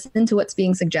just listen to what's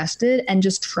being suggested and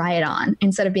just try it on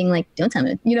instead of being like, don't tell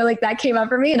me, like that came up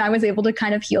for me. And I was able to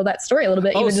kind of heal that story a little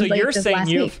bit. Oh, even so just, you're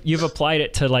saying you've applied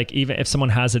it to like, even if someone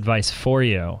has advice for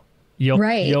you,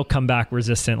 you'll come back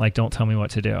resistant. Like, don't tell me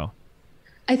what to do.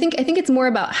 I think it's more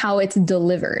about how it's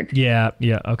delivered. Yeah.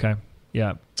 Okay.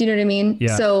 Yeah. Do you know what I mean?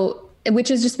 Yeah. So, which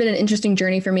has just been an interesting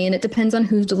journey for me. And it depends on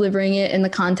who's delivering it and the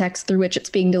context through which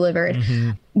it's being delivered.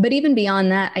 Mm-hmm. But even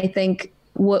beyond that, I think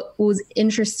what was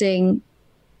interesting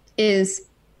is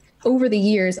over the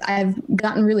years, I've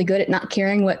gotten really good at not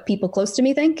caring what people close to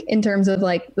me think, in terms of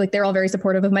like they're all very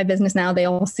supportive of my business now. They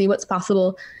all see what's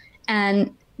possible.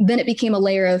 And then it became a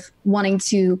layer of wanting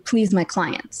to please my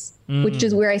clients, which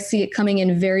is where I see it coming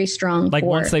in very strong. Like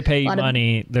once they pay you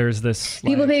money, there's this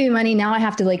people pay me money. Now I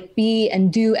have to like be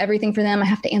and do everything for them. I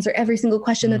have to answer every single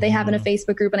question that they have in a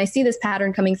Facebook group. And I see this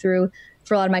pattern coming through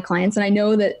for a lot of my clients. And I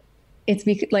know that it's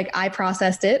like I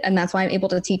processed it, and that's why I'm able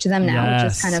to teach them now,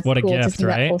 which is kind of what cool a gift, to see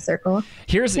that full circle.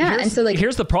 Here's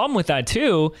the problem with that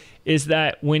too, is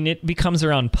that when it becomes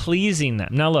around pleasing them.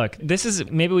 Now look,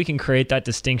 maybe we can create that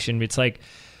distinction. It's like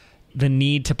the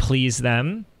need to please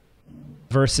them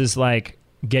versus like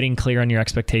getting clear on your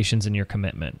expectations and your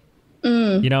commitment.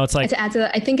 It's like, to add to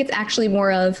that, I think it's actually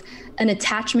more of an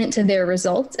attachment to their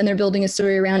results, and they're building a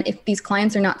story around, if these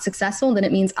clients are not successful, then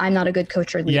it means I'm not a good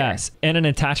coach or leader. Yes. And an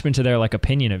attachment to their like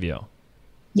opinion of you.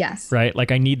 Yes. Right.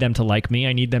 Like I need them to like me.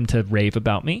 I need them to rave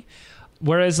about me.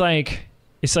 Whereas like,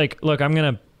 it's like, look, I'm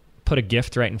going to put a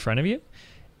gift right in front of you,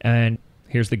 and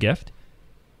here's the gift.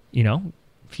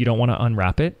 If you don't want to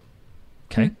unwrap it,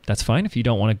 okay, that's fine. If you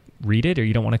don't want to read it or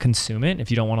you don't want to consume it,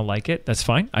 if you don't want to like it, that's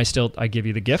fine. I give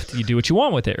you the gift. You do what you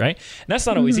want with it, right? And that's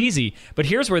not always easy. But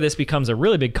here's where this becomes a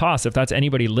really big cost. If that's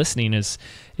anybody listening is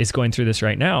going through this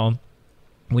right now,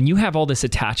 when you have all this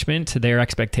attachment to their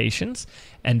expectations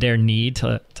and their need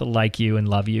to like you and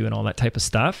love you and all that type of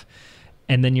stuff,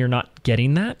 and then you're not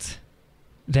getting that,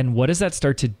 then what does that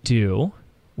start to do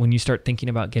when you start thinking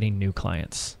about getting new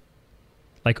clients?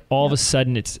 Like all of a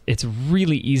sudden it's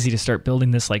really easy to start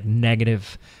building this like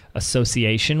negative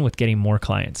association with getting more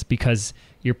clients, because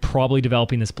you're probably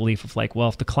developing this belief of like, well,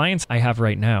 if the clients I have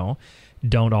right now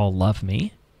don't all love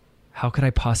me, how could I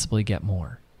possibly get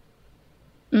more?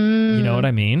 You know what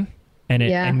I mean? And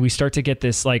and we start to get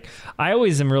this, like, I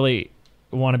always am really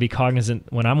want to be cognizant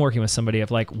when I'm working with somebody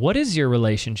of like, what is your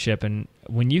relationship? And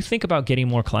when you think about getting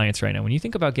more clients right now, when you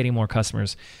think about getting more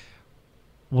customers,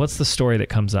 what's the story that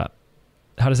comes up?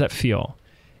 How does that feel?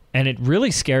 And it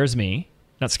really scares me,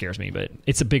 not scares me, but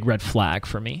it's a big red flag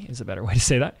for me is a better way to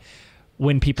say that.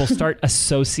 When people start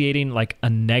associating like a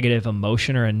negative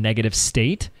emotion or a negative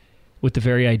state with the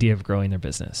very idea of growing their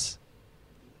business.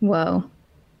 Whoa.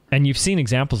 And you've seen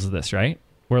examples of this, right?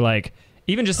 Where like,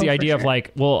 even just the idea of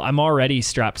like, well, I'm already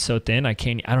strapped so thin, I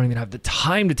don't even have the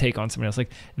time to take on somebody else.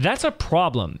 Like, that's a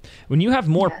problem. When you have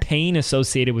more pain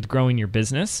associated with growing your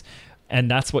business, and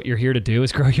that's what you're here to do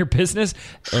is grow your business,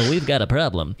 well, we've got a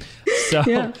problem. So,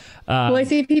 well, I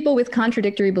see people with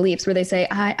contradictory beliefs where they say,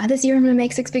 this year I'm going to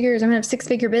make 6 figures. I'm going to have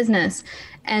 6-figure business.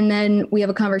 And then we have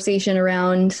a conversation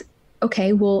around,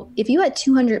 okay, well, if you had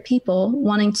 200 people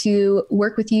wanting to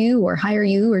work with you or hire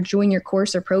you or join your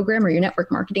course or program or your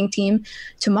network marketing team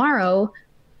tomorrow,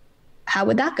 how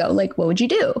would that go? Like, what would you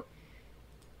do?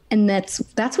 And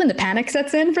that's when the panic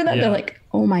sets in for them. They're like,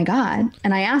 oh my God.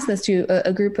 And I asked this to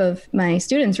a group of my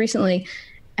students recently,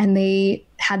 and they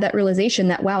had that realization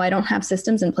that, wow, I don't have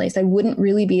systems in place. I wouldn't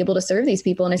really be able to serve these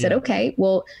people. And I said, okay,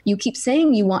 well, you keep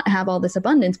saying you want to have all this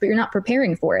abundance, but you're not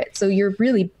preparing for it. So you're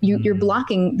really, you're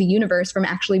blocking the universe from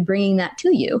actually bringing that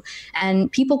to you. And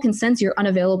people can sense your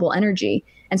unavailable energy.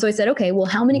 And so I said, okay, well,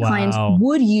 how many clients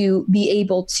would you be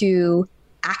able to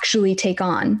actually take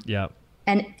on? Yeah.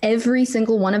 And every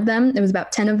single one of them, there was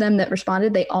about 10 of them that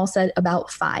responded. They all said about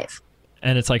 5.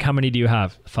 And it's like, how many do you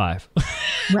have? 5.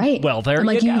 Right. Well, there I'm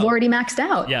like, you go. You've already maxed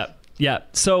out. Yeah. Yeah.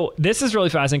 So this is really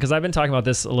fascinating because I've been talking about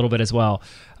this a little bit as well.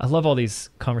 I love all these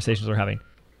conversations we're having.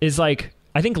 Is like,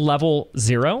 I think level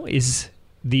 0 is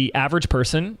the average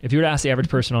person. If you were to ask the average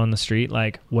person on the street,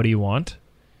 like, what do you want?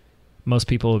 Most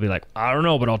people would be like, I don't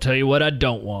know, but I'll tell you what I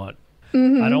don't want.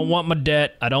 I don't want my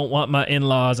debt. I don't want my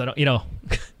in-laws. I don't, you know.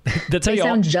 They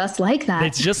sound just like that.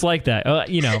 It's just like that.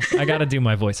 You know, I got to do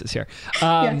my voices here.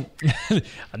 I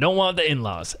don't want the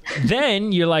in-laws.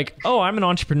 Then you're like, oh, I'm an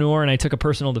entrepreneur and I took a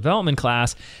personal development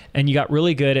class, and you got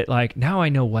really good at like, now I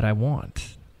know what I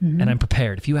want and I'm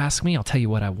prepared. If you ask me, I'll tell you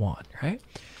what I want. Right.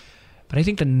 But I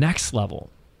think the next level,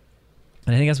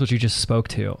 and I think that's what you just spoke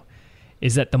to,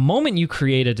 is that the moment you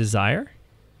create a desire,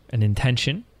 an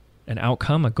intention, an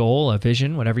outcome, a goal, a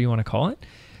vision, whatever you want to call it,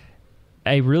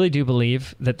 I really do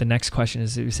believe that the next question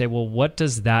is you say, well, what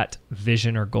does that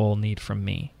vision or goal need from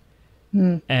me?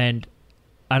 And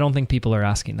I don't think people are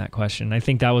asking that question. I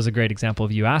think that was a great example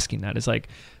of you asking that. It's like,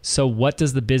 so what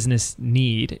does the business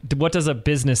need? What does a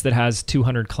business that has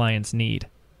 200 clients need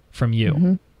from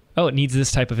you? Oh, it needs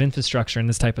this type of infrastructure and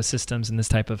this type of systems and this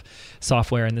type of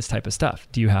software and this type of stuff.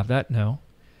 Do you have that? No.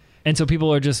 And so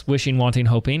people are just wishing, wanting,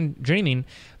 hoping, dreaming,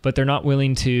 but they're not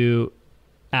willing to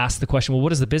ask the question, well, what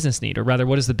does the business need? Or rather,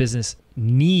 what does the business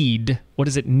need? What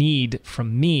does it need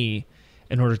from me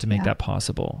in order to make that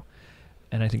possible?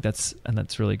 And I think that's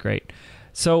really great.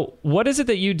 So what is it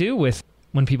that you do with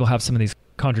when people have some of these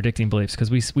contradicting beliefs? Because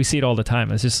we see it all the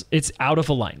time. It's out of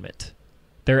alignment.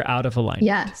 They're out of alignment.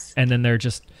 Yes. And then they're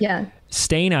just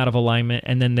staying out of alignment,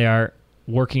 and then they are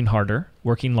working harder,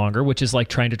 working longer, which is like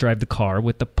trying to drive the car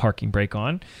with the parking brake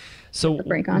on. So the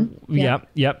brake on.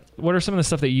 Yep. What are some of the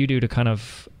stuff that you do to kind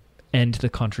of end the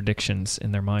contradictions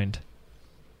in their mind?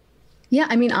 Yeah,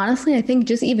 I mean, honestly, I think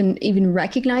just even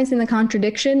recognizing the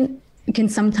contradiction can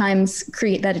sometimes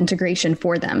create that integration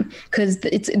for them, because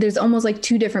there's almost like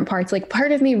 2 different parts. Like,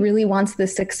 part of me really wants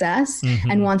this success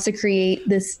and wants to create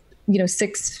this,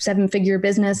 6-7 figure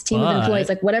business, team of employees,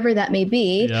 like whatever that may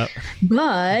be.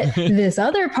 But this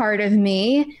other part of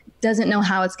me doesn't know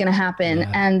how it's going to happen.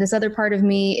 And this other part of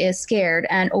me is scared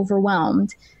and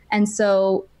overwhelmed. And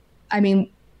so, I mean,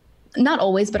 not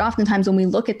always, but oftentimes when we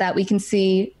look at that, we can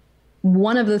see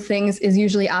one of the things is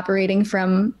usually operating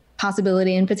from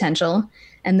possibility and potential.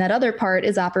 And that other part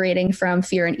is operating from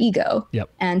fear and ego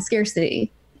and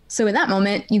scarcity. So in that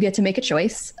moment, you get to make a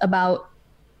choice about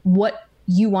what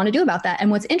you want to do about that. And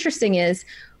what's interesting is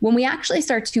when we actually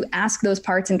start to ask those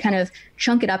parts and kind of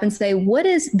chunk it up and say, what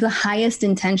is the highest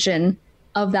intention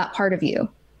of that part of you?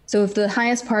 So if the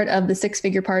highest part of the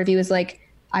 6-figure part of you is like,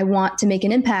 I want to make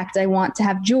an impact. I want to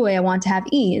have joy. I want to have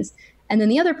ease. And then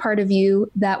the other part of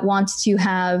you that wants to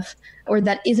have, or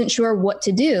that isn't sure what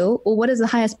to do, well, what is the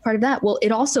highest part of that? Well,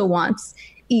 it also wants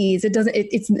ease.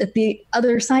 It's the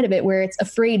other side of it where it's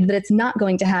afraid that it's not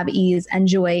going to have ease and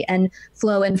joy and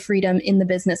flow and freedom in the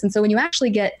business. And so when you actually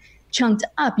get chunked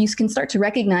up, you can start to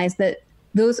recognize that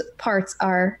those parts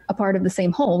are a part of the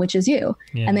same whole, which is you.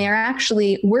 Yeah. And they are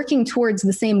actually working towards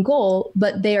the same goal,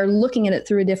 but they are looking at it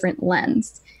through a different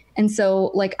lens. And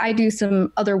so like I do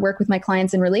some other work with my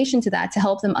clients in relation to that to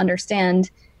help them understand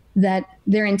that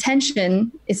their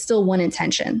intention is still one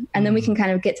intention. And then we can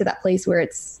kind of get to that place where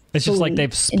it's just like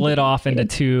they've split off into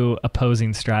two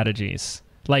opposing strategies.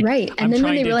 Like, right. And then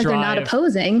when they realize they're not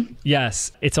opposing.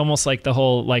 Yes. It's almost like the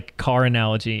whole like car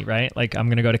analogy, right? Like I'm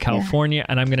going to go to California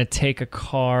and I'm going to take a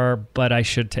car, but I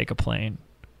should take a plane.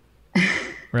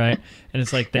 Right. And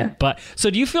it's like that. But so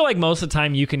do you feel like most of the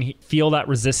time you can feel that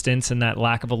resistance and that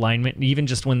lack of alignment, even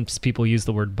just when people use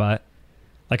the word but?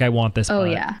 Like I want this. Oh,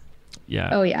 but. yeah. Yeah.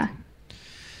 Oh, yeah.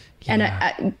 And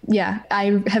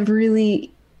I have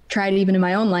really tried even in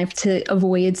my own life to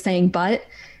avoid saying but.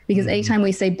 Because anytime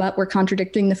we say but, we're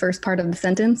contradicting the first part of the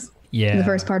sentence. Yeah. The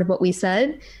first part of what we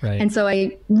said. Right. And so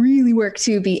I really work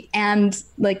to be and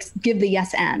like give the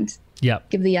yes and. Yep.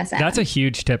 Give the yes and. That's a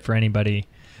huge tip for anybody.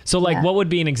 So like what would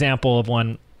be an example of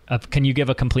one of, can you give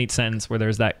a complete sentence where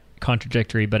there's that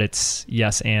contradictory, but it's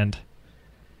yes and?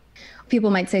 People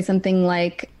might say something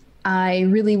like, I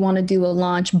really want to do a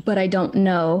launch, but I don't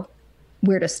know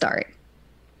where to start.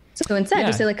 So instead,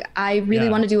 just say like, I really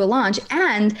want to do a launch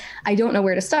and I don't know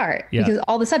where to start because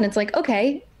all of a sudden it's like,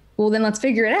 okay, well then let's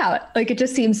figure it out. Like it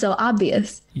just seems so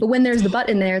obvious. But when there's the but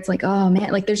in there, it's like, oh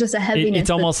man, like there's just a heaviness.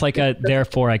 It's almost like a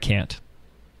therefore I can't.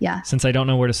 Yeah. Since I don't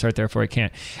know where to start, therefore I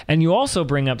can't. And you also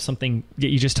bring up something that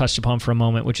you just touched upon for a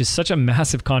moment, which is such a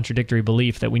massive contradictory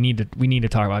belief that we need to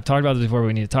talk about. I've talked about this before, but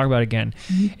we need to talk about it again.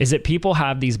 Is that people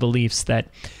have these beliefs that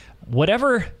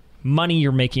whatever money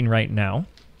you're making right now,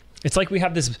 it's like we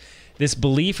have this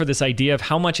belief or this idea of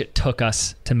how much it took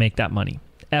us to make that money.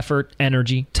 Effort,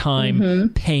 energy, time,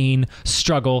 pain,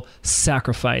 struggle,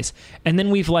 sacrifice. And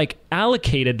then we've like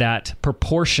allocated that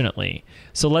proportionately.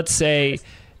 So let's say,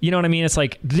 you know what I mean? It's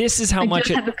like, this is how much I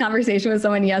just had this conversation with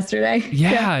someone yesterday.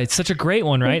 Yeah, it's such a great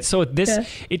one, right? So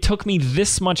it took me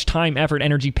this much time, effort,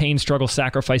 energy, pain, struggle,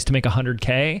 sacrifice to make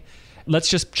 100K. Let's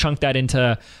just chunk that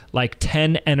into like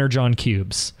 10 Energon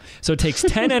cubes. So it takes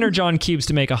 10 Energon cubes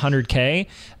to make 100K.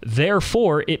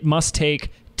 Therefore, it must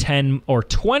take 10 or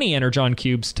 20 Energon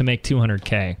cubes to make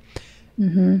 200K.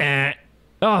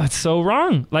 Oh, it's so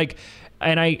wrong. Like,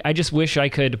 and I just wish I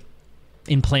could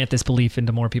implant this belief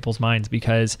into more people's minds,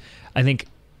 because I think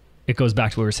it goes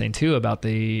back to what we were saying too about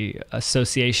the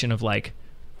association of like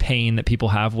pain that people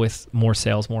have with more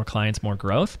sales, more clients, more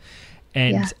growth.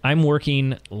 And I'm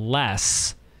working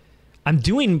less. I'm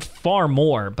doing far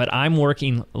more, but I'm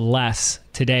working less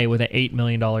today with an $8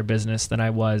 million business than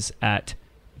I was at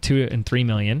 $2 and $3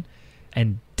 million,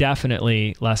 and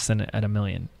definitely less than at $1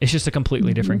 million. It's just a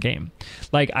completely different game.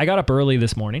 Like I got up early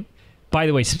this morning. By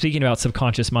the way, speaking about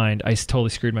subconscious mind, I totally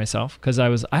screwed myself because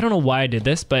I don't know why I did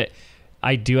this, but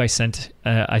I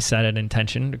set an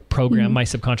intention to program my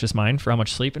subconscious mind for how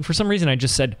much sleep. And for some reason I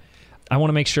just said, I want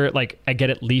to make sure like I get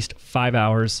at least 5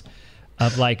 hours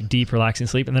of like deep relaxing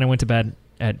sleep. And then I went to bed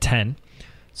at 10.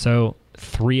 So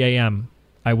 3 a.m.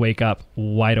 I wake up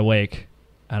wide awake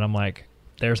and I'm like,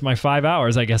 there's my 5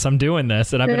 hours. I guess I'm doing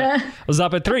this. And I was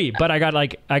up at 3, but I got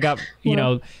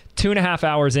 2.5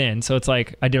 hours in. So it's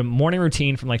like I did a morning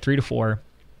routine from like 3 to 4.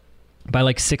 By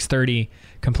like 6:30,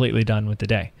 completely done with the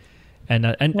day. And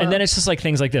then it's just like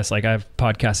things like this. Like I have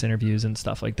podcast interviews and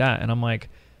stuff like that. And I'm like,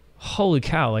 holy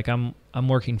cow, like I'm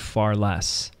working far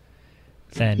less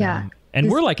than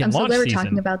we're like in launch season. I'm so glad we're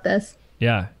talking about this.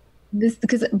 Yeah.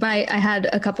 Because I had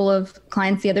a couple of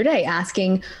clients the other day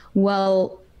asking,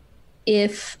 well,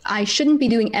 if I shouldn't be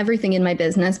doing everything in my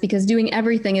business because doing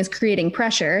everything is creating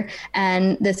pressure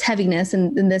and this heaviness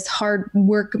and this hard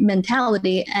work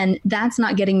mentality, and that's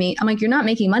not getting me. I'm like, you're not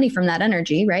making money from that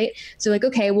energy, right? So like,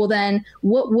 okay, well then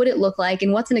what would it look like?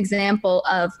 And what's an example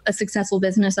of a successful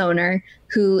business owner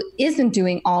who isn't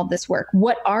doing all of this work?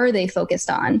 What are they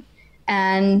focused on?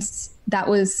 And that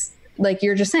was like,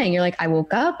 you're just saying, you're like, I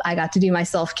woke up, I got to do my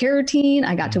self-care routine.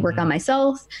 I got to work on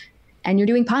myself. And you're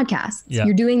doing podcasts. Yeah.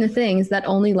 You're doing the things that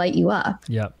only light you up.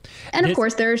 Yeah. And of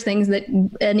course, there's things that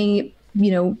any,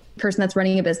 person that's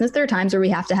running a business, there are times where we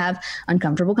have to have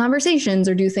uncomfortable conversations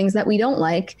or do things that we don't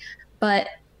like. But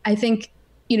I think,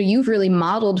 you've really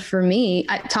modeled for me,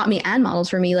 taught me and modeled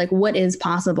for me, like what is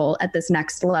possible at this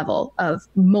next level of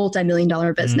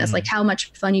multi-million-dollar business, like how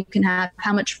much fun you can have,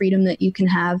 how much freedom that you can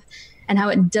have, and how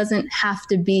it doesn't have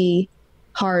to be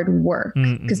hard work.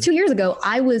 Because 2 years ago,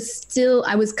 I was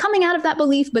coming out of that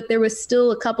belief, but there was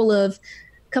still a couple of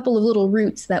little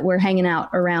roots that were hanging out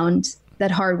around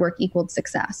that hard work equaled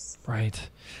success. Right.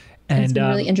 And it's been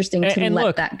really interesting to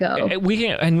let that go.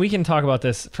 We can talk about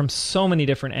this from so many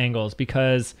different angles,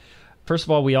 because first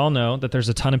of all, we all know that there's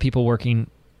a ton of people working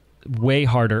way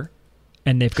harder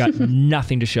and they've got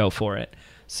nothing to show for it.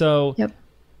 So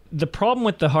the problem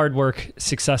with the hard work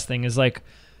success thing is like,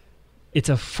 it's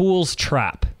a fool's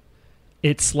trap.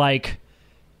 It's like,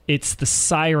 it's the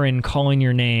siren calling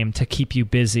your name to keep you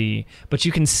busy, but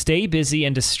you can stay busy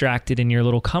and distracted in your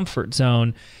little comfort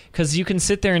zone, because you can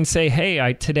sit there and say,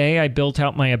 hey, today I built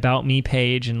out my About Me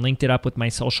page and linked it up with my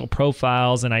social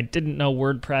profiles, and I didn't know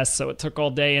WordPress, so it took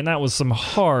all day, and that was some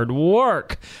hard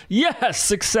work. Yes,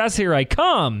 success, here I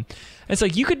come. It's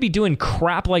like, you could be doing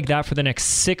crap like that for the next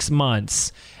 6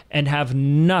 months and have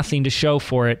nothing to show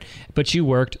for it, but you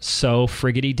worked so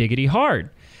friggity diggity hard.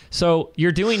 So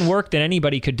you're doing work that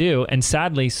anybody could do. And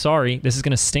sadly, sorry, this is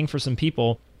going to sting for some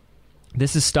people.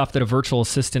 This is stuff that a virtual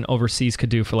assistant overseas could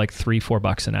do for like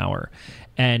 $3-4 an hour.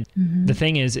 And the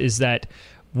thing is that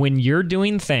when you're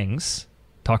doing things,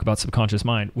 talk about subconscious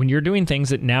mind, when you're doing things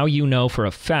that now you know for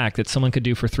a fact that someone could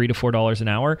do for $3 to $4 an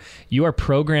hour, you are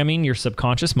programming your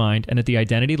subconscious mind and at the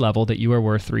identity level that you are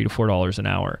worth $3 to $4 an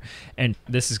hour. And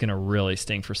this is going to really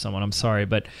sting for someone. I'm sorry,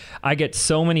 but I get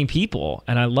so many people,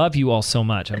 and I love you all so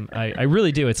much. I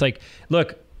really do. It's like,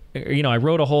 look, I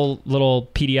wrote a whole little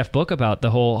PDF book about the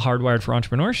whole Hardwired for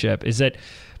Entrepreneurship, is that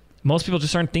most people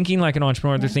just aren't thinking like an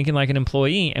entrepreneur. They're thinking like an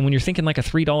employee. And when you're thinking like a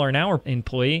 $3 an hour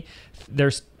employee,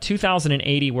 there's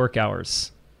 2,080 work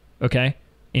hours, okay,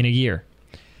 in a year.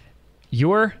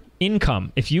 Your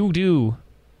income, if you do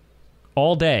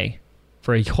all day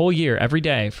for a whole year, every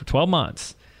day for 12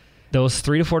 months, those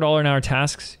 $3 to $4 an hour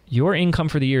tasks, your income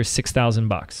for the year is $6,000,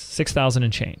 $6,000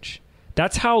 and change.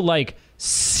 That's how like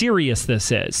serious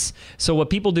this is. So what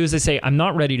people do is they say, I'm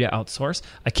not ready to outsource.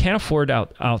 I can't afford to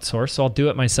outsource, so I'll do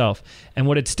it myself. And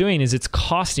what it's doing is it's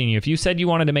costing you. If you said you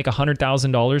wanted to make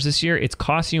 $100,000 this year, it's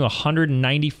costing you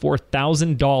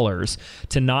 $194,000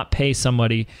 to not pay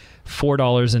somebody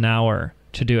 $4 an hour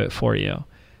to do it for you.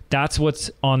 That's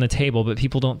what's on the table, but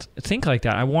people don't think like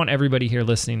that. I want everybody here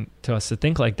listening to us to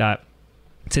think like that.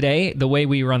 Today, the way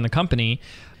we run the company,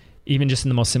 even just in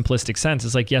the most simplistic sense,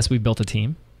 is like, yes, we built a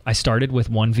team. I started with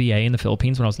one VA in the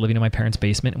Philippines when I was living in my parents'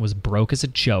 basement and was broke as a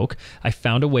joke. I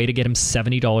found a way to get him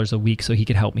 $70 a week so he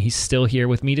could help me. He's still here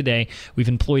with me today. We've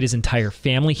employed his entire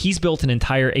family. He's built an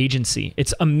entire agency.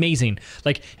 It's amazing.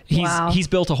 Like he's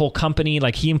built a whole company.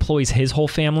 Like he employs his whole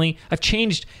family. I've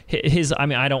changed his, I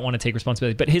mean, I don't want to take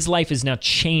responsibility, but his life is now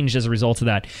changed as a result of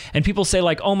that. And people say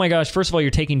like, oh my gosh, first of all,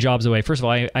 you're taking jobs away. First of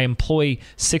all, I employ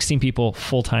 16 people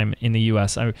full-time in the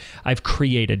US. I've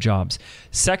created jobs.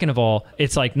 Second of all,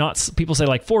 it's like, not people say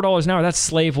like $4 an hour, that's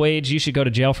slave wage, you should go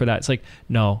to jail for that. It's like,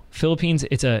 no, Philippines,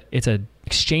 it's a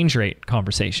exchange rate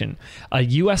conversation. A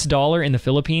US dollar in the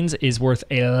Philippines is worth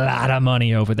a lot of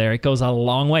money over there. It goes a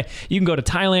long way. You can go to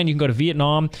Thailand, you can go to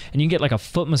Vietnam, and you can get like a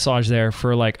foot massage there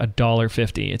for like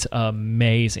 $1.50. It's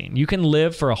amazing. You can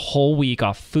live for a whole week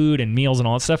off food and meals and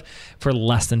all that stuff for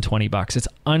less than $20. It's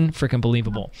unfreaking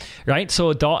believable, right?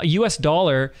 So a US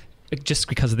dollar, just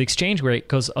because of the exchange rate,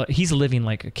 goes. He's living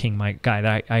like a king. My guy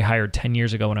that I hired 10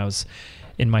 years ago when I was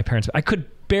in my parents'. I could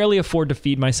barely afford to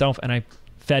feed myself, and I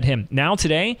fed him. Now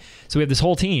today, so we have this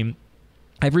whole team.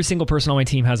 Every single person on my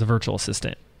team has a virtual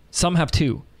assistant. Some have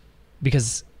two,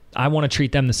 because I want to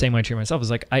treat them the same way I treat myself. It's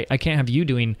like, I can't have you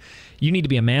doing. You need to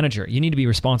be a manager. You need to be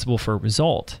responsible for a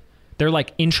result. They're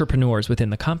like entrepreneurs within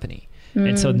the company,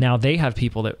 and so now they have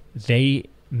people that they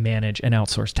manage and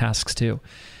outsource tasks to.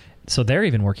 So they're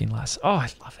even working less. Oh, I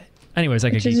love it. Anyways, I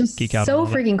could geek out. So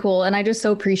freaking cool. And I just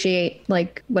so appreciate,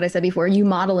 like what I said before, you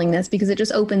modeling this, because it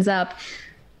just opens up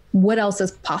what else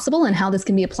is possible and how this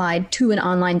can be applied to an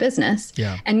online business.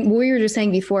 Yeah. And what you were just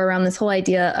saying before around this whole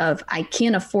idea of I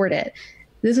can't afford it.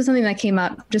 This is something that came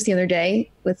up just the other day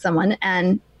with someone.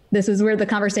 And this is where the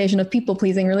conversation of people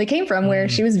pleasing really came from, where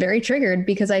she was very triggered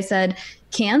because I said,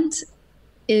 can't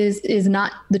is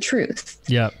not the truth.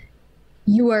 Yeah.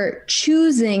 You are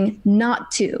choosing not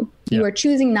to. You are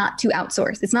choosing not to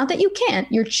outsource. It's not that you can't.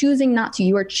 You're choosing not to.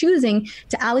 You are choosing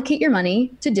to allocate your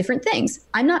money to different things.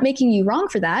 I'm not making you wrong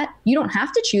for that. You don't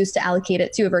have to choose to allocate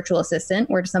it to a virtual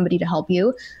assistant or to somebody to help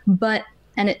you. But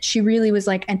And she really was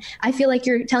like, and I feel like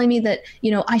you're telling me that,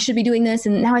 I should be doing this.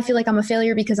 And now I feel like I'm a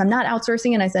failure because I'm not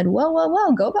outsourcing. And I said,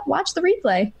 whoa, go watch the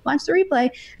replay,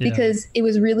 because it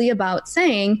was really about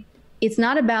saying, it's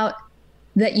not about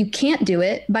that you can't do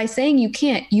it. By saying you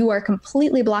can't, you are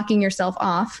completely blocking yourself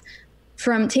off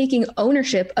from taking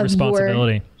ownership of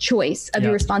your choice, of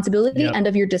your responsibility and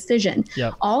of your decision.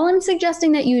 All I'm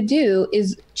suggesting that you do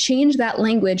is change that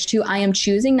language to, I am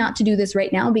choosing not to do this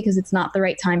right now because it's not the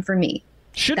right time for me.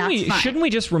 Shouldn't we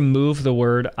just remove the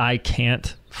word I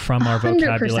can't from our 100%.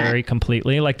 vocabulary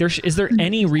completely? Like, is there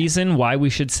any reason why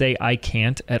we should say I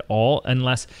can't at all,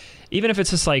 unless, even if it's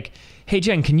just like, hey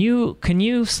Jen, can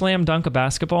you slam dunk a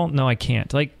basketball? No, I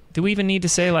can't. Like, do we even need to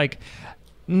say like,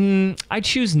 I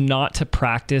choose not to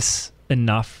practice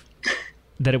enough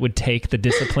that it would take the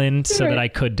discipline so that I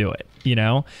could do it,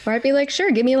 Or I'd be like,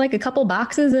 sure, give me like a couple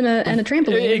boxes and a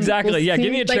trampoline. Exactly. Give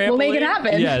me a trampoline. We'll make it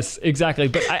happen. Yes, exactly.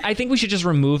 But I think we should just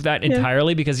remove that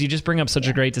entirely, because you just bring up such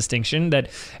a great distinction that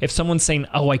if someone's saying,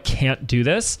 oh, I can't do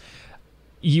this,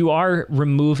 you're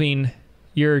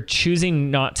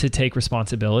choosing not to take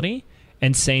responsibility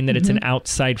and saying that it's an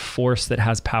outside force that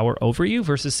has power over you,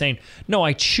 versus saying, no,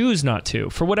 I choose not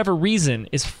to, for whatever reason,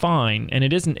 is fine. And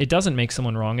it doesn't make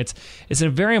someone wrong. It's a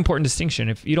very important distinction.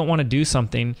 If you don't want to do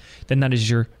something, then that is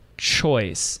your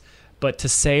choice. But to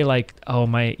say like, oh,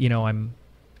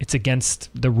 it's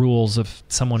against the rules of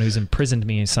someone who's imprisoned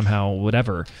me somehow,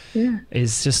 whatever,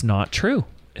 is just not true.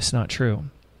 It's not true.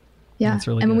 Yeah.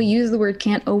 And when we use the word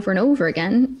can't over and over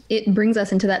again, it brings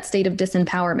us into that state of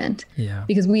disempowerment. Yeah.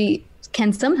 Because we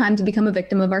can sometimes become a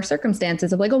victim of our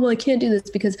circumstances of like, oh, well, I can't do this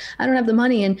because I don't have the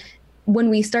money. And when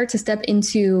we start to step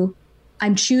into,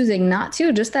 I'm choosing not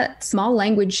to, just that small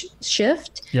language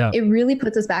shift, it really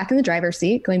puts us back in the driver's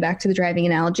seat, going back to the driving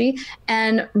analogy,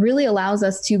 and really allows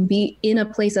us to be in a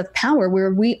place of power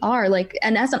where we are like,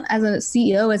 and as a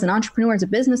CEO, as an entrepreneur, as a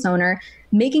business owner,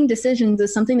 making decisions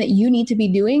is something that you need to be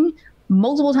doing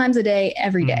multiple times a day,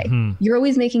 every day. You're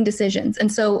always making decisions.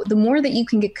 And so the more that you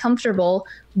can get comfortable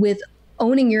with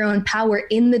owning your own power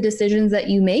in the decisions that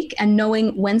you make and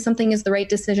knowing when something is the right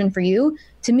decision for you,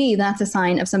 to me, that's a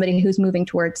sign of somebody who's moving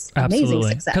towards amazing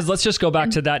success. Because let's just go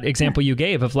back to that example you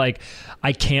gave of like,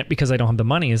 I can't because I don't have the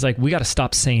money. Is like, we got to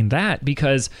stop saying that,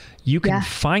 because you can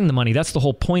find the money. That's the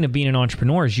whole point of being an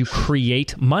entrepreneur, is you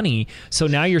create money. So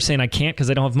now you're saying I can't because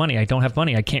I don't have money. I don't have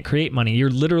money. I can't create money. You're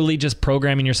literally just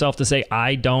programming yourself to say,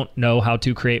 I don't know how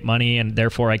to create money and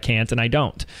therefore I can't and I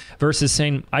don't. Versus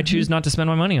saying, I choose not to spend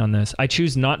my money on this. I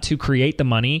choose not to create the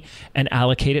money and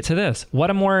allocate it to this.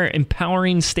 What a more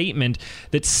empowering statement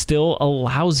that still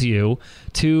allows you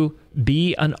to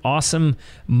be an awesome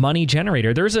money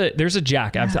generator. There's a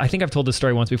Jack. I think I've told this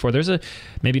story once before.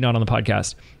 Maybe not on the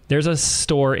podcast. There's a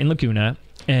store in Laguna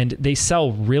and they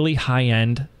sell really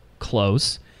high-end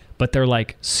clothes, but they're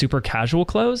like super casual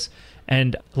clothes.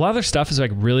 And a lot of their stuff is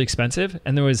like really expensive.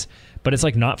 But it's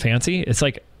like not fancy. It's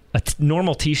like a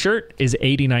normal t-shirt is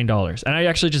 $89. And I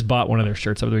actually just bought one of their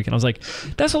shirts over the weekend. I was like,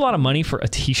 that's a lot of money for a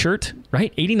t-shirt,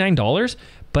 right? $89.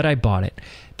 But I bought it.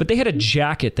 But they had a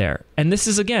jacket there. And this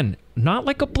is, again, not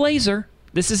like a blazer.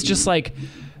 This is just like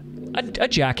a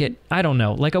jacket. I don't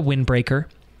know, like a windbreaker.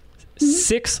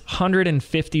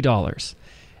 $650.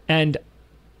 And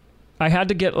I had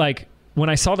to get like, when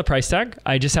I saw the price tag,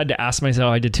 I just had to ask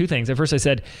myself, I did two things. At first I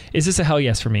said, is this a hell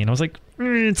yes for me? And I was like,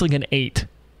 it's like an 8.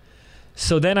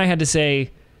 So then I had to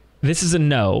say, this is a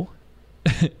no,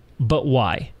 but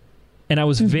why? And I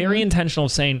was very intentional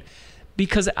of saying,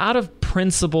 because out of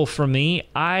principle for me,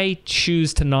 I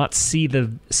choose to not see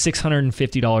the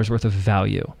 $650 worth of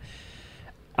value.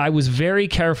 I was very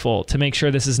careful to make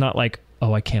sure this is not like,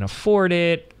 oh, I can't afford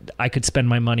it. I could spend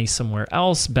my money somewhere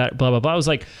else, blah, blah, blah. I was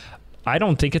like, I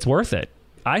don't think it's worth it.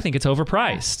 I think it's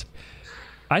overpriced.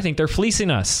 I think they're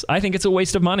fleecing us. I think it's a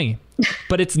waste of money.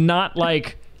 But it's not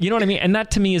like, you know what I mean? And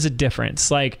that to me is a difference.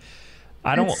 Like,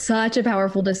 It's such a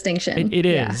powerful distinction. It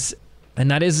is. And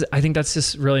that is, I think that's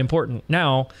just really important.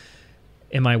 Now,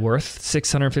 am I worth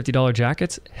 $650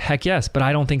 jackets? Heck yes. But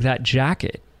I don't think that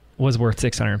jacket was worth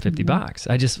 $650.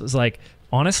 I just was like,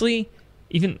 honestly,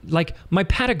 even like my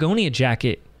Patagonia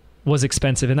jacket was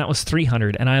expensive and that was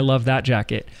 $300 and I love that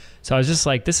jacket. So I was just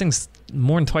like, this thing's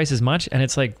more than twice as much and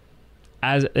it's like,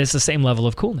 it's the same level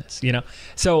of coolness, you know?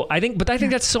 So I think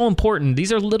that's so important.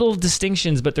 These are little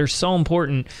distinctions, but they're so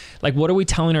important. Like, what are we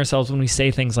telling ourselves when we say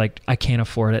things like, I can't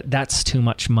afford it? That's too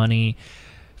much money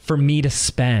for me to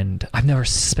spend. I've never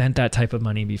spent that type of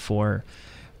money before.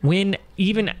 When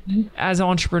even as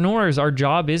entrepreneurs, our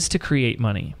job is to create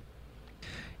money.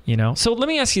 You know, so let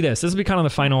me ask you this. This will be kind of the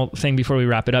final thing before we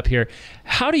wrap it up here.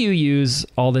 How do you use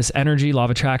all this energy, law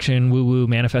of attraction, woo-woo,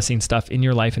 manifesting stuff in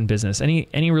your life and business?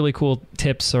 Any really cool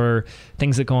tips or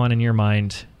things that go on in your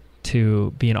mind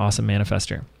to be an awesome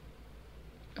manifester?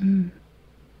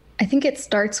 I think it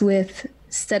starts with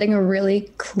setting a really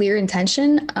clear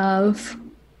intention of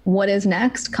what is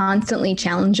next, constantly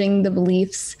challenging the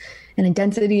beliefs and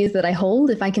identities that I hold.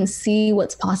 If I can see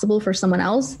what's possible for someone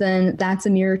else, then that's a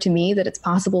mirror to me that it's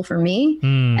possible for me.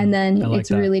 And then it's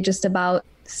really just about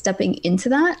stepping into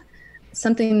that.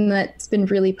 Something that's been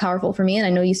really powerful for me, and I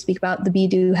know you speak about the be,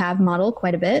 do, have model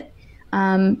quite a bit.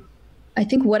 I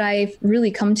think what I've really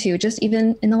come to just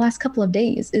even in the last couple of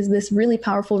days is this really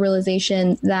powerful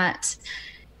realization that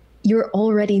you're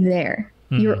already there.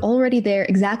 You're already there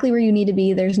exactly where you need to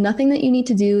be. There's nothing that you need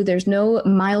to do. There's no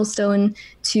milestone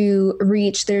to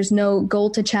reach. There's no goal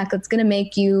to check that's going to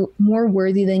make you more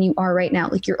worthy than you are right now.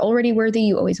 Like, you're already worthy.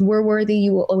 You always were worthy.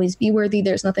 You will always be worthy.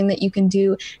 There's nothing that you can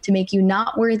do to make you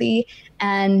not worthy.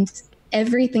 And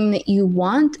everything that you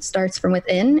want starts from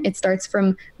within. It starts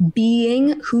from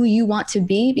being who you want to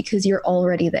be because you're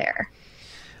already there.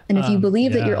 And if you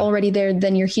believe that you're already there,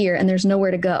 then you're here and there's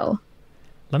nowhere to go.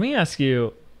 Let me ask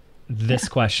you this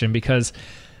question, because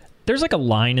there's like a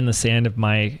line in the sand of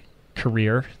my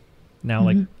career now,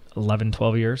 like 11,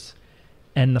 12 years.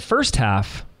 And the first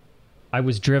half, I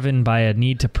was driven by a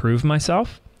need to prove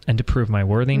myself and to prove my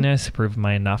worthiness, prove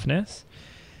my enoughness.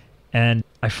 And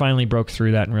I finally broke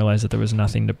through that and realized that there was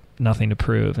nothing to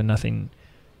prove and nothing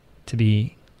to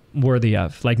be worthy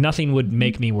of. Like, nothing would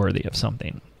make me worthy of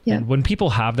something. Yeah. And when people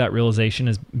have that realization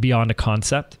is beyond a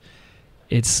concept,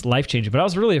 it's life-changing. But I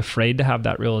was really afraid to have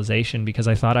that realization because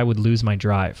I thought I would lose my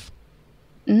drive.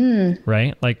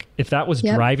 Right? Like, if that was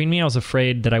driving me, I was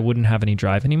afraid that I wouldn't have any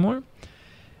drive anymore.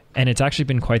 And it's actually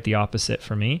been quite the opposite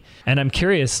for me. And I'm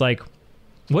curious, like,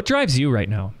 what drives you right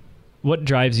now? What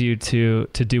drives you to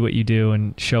do what you do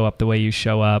and show up the way you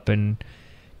show up and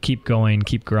keep going,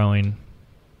 keep growing?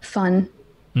 Fun.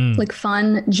 Like,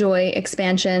 fun, joy,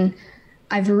 expansion.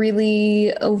 I've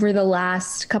really, over the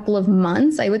last couple of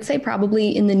months, I would say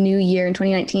probably in the new year in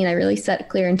 2019, I really set a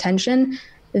clear intention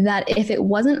that if it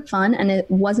wasn't fun and it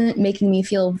wasn't making me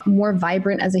feel more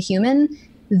vibrant as a human,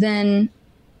 then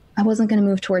I wasn't going to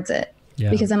move towards it. Yeah.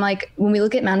 Because I'm like, when we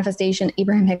look at manifestation,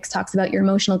 Abraham Hicks talks about your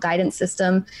emotional guidance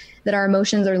system, that our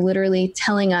emotions are literally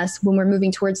telling us when we're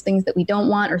moving towards things that we don't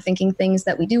want or thinking things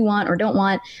that we do want or don't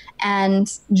want. And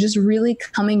just really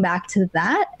coming back to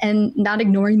that and not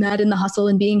ignoring that in the hustle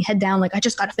and being head down, like, I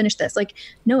just got to finish this. Like,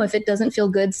 no, if it doesn't feel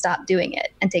good, stop doing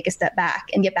it and take a step back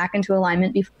and get back into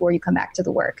alignment before you come back to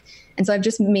the work. And so I've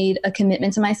just made a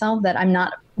commitment to myself that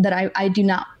I do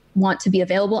not want to be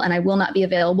available, and I will not be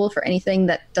available for anything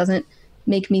that doesn't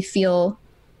make me feel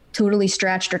totally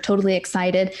stretched or totally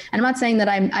excited. And I'm not saying that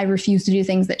I refuse to do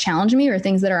things that challenge me or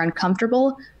things that are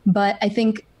uncomfortable, but I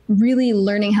think really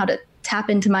learning how to tap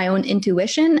into my own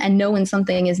intuition and know when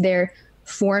something is there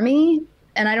for me.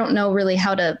 And I don't know really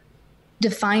how to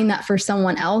define that for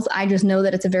someone else. I just know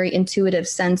that it's a very intuitive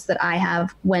sense that I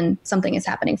have when something is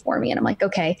happening for me. And I'm like,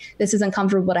 okay, this is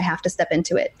uncomfortable, but I have to step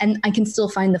into it. And I can still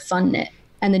find the fun in it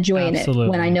and the joy in it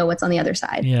when I know what's on the other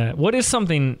side. Yeah. What is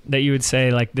something that you would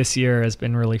say, like, this year has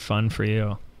been really fun for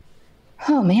you?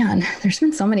 Oh man, there's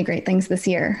been so many great things this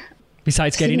year.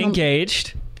 Besides getting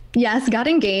engaged. Yes, got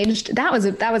engaged. That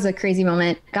was a crazy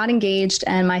moment. Got engaged,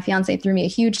 and my fiance threw me a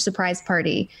huge surprise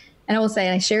party. And I will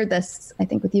say, I shared this, I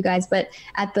think, with you guys, but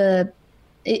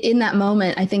in that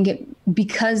moment, I think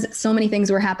because so many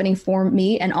things were happening for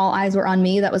me and all eyes were on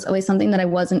me, that was always something that I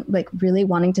wasn't like really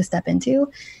wanting to step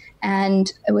into.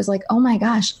 And it was like, oh my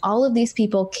gosh, all of these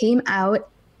people came out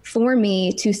for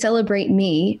me to celebrate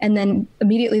me. And then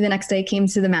immediately the next day came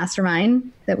to the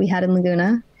mastermind that we had in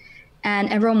Laguna, and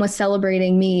everyone was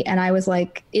celebrating me. And I was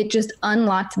like, it just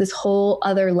unlocked this whole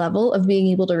other level of being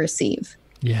able to receive.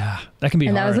 Yeah, that can be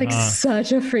hard. And that was like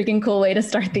such a freaking cool way to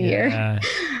start the year. I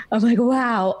was like,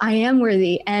 wow, I am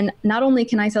worthy. And not only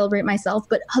can I celebrate myself,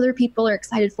 but other people are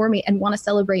excited for me and want to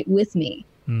celebrate with me.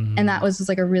 Mm-hmm. And that was just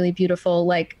like a really beautiful,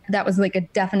 that was like a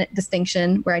definite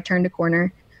distinction where I turned a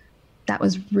corner. That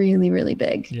was really, really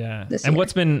big. Yeah. And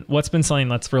what's been something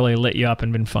that's really lit you up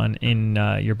and been fun in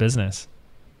your business?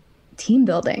 Team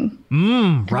building.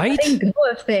 Right? Letting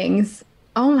go of things.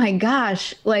 Oh my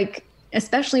gosh. Like,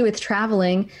 especially with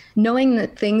traveling, knowing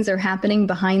that things are happening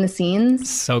behind the scenes.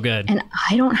 So good. And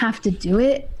I don't have to do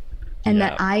it. And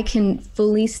that I can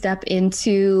fully step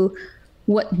into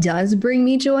what does bring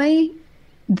me joy.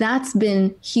 That's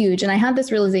been huge. And I had this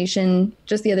realization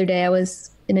just the other day. I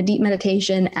was in a deep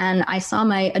meditation, and I saw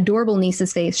my adorable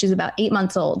niece's face. She's about 8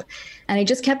 months old. And I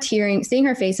just kept seeing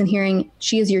her face and hearing,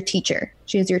 she is your teacher.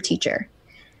 She is your teacher.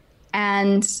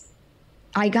 And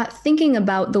I got thinking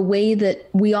about the way that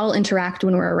we all interact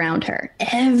when we're around her.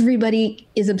 Everybody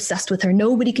is obsessed with her.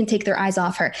 Nobody can take their eyes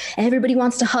off her. Everybody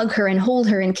wants to hug her and hold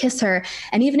her and kiss her.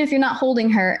 And even if you're not holding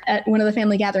her at one of the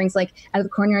family gatherings, like out of the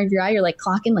corner of your eye, you're like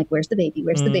clocking, like, where's the baby?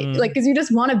 Where's the baby? Like, because you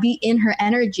just want to be in her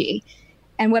energy.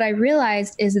 And what I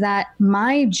realized is that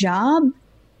my job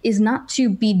is not to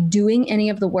be doing any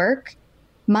of the work.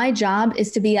 My job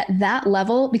is to be at that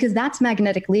level, because that's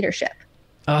magnetic leadership.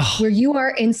 Where you are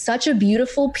in such a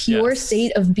beautiful, pure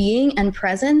state of being and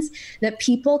presence that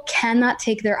people cannot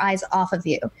take their eyes off of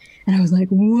you. And I was like,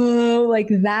 whoa, like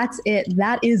that's it.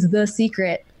 That is the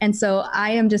secret. And so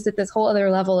I am just at this whole other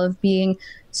level of being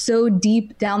so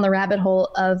deep down the rabbit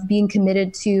hole of being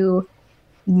committed to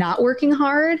not working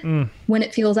hard when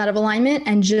it feels out of alignment,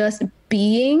 and just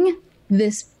being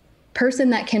this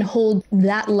person that can hold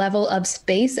that level of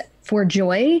space for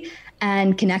joy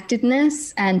and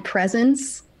connectedness and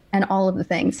presence and all of the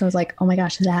things. So I was like, oh my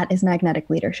gosh, that is magnetic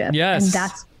leadership. Yes.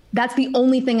 And that's the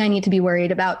only thing I need to be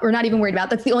worried about, or not even worried about.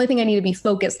 That's the only thing I need to be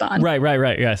focused on.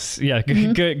 Right. Yes. Yeah.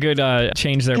 Good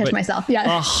change there. Catch myself.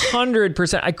 Yeah.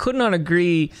 100%. I could not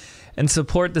agree and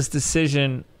support this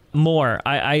decision more.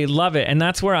 I love it. And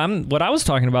that's where what I was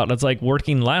talking about. It's like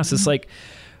working less. It's like,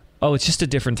 oh, it's just a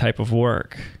different type of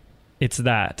work. It's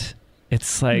that.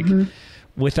 It's like,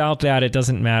 without that, it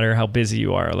doesn't matter how busy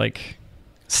you are. Like,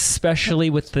 especially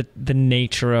with the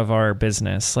nature of our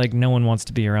business, like no one wants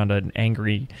to be around an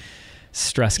angry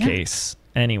stress case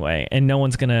anyway. And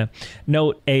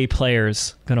no A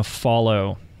player's going to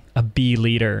follow a B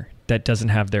leader that doesn't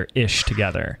have their ish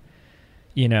together.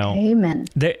 You know, Amen.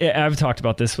 I've talked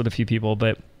about this with a few people,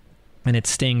 and it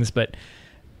stings, but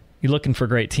you're looking for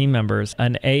great team members.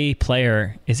 An A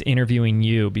player is interviewing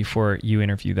you before you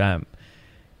interview them.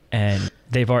 And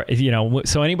they've already,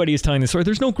 so anybody who's telling the story,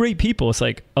 there's no great people. It's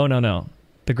like, oh, no.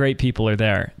 The great people are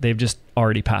there. They've just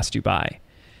already passed you by.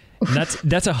 And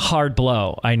that's a hard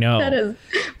blow. I know. That is,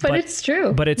 but it's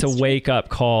true. But it's a wake up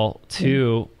call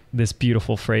to this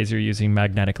beautiful phrase you're using,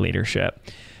 magnetic leadership.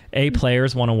 A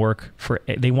players want to work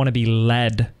they want to be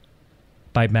led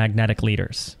by magnetic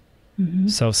leaders.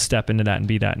 So step into that and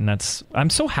be that. And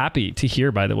I'm so happy to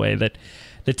hear, by the way, that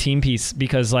the team piece,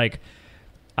 because like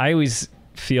I always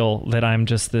feel that I'm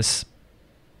just this,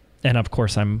 and of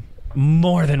course I'm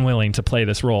more than willing to play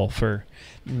this role for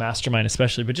mastermind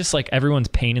especially, but just like everyone's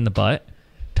pain in the butt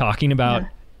talking about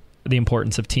the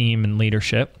importance of team and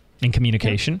leadership and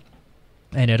communication.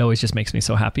 And it always just makes me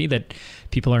so happy that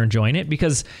people are enjoying it,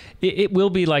 because it will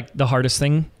be like the hardest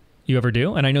thing you ever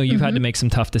do. And I know you've had to make some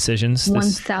tough decisions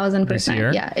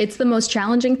 1,000%. Yeah. It's the most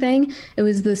challenging thing. It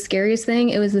was the scariest thing.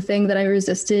 It was the thing that I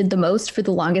resisted the most for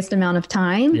the longest amount of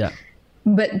time. Yeah.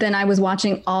 But then I was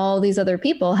watching all these other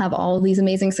people have all these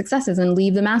amazing successes and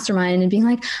leave the mastermind and being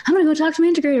like, I'm going to go talk to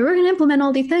my integrator. We're going to implement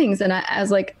all these things. And I was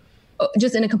like,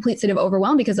 just in a complete state of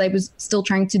overwhelm, because I was still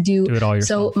trying to do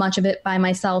so much of it by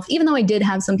myself. Even though I did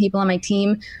have some people on my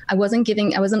team, I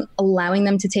wasn't allowing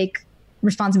them to take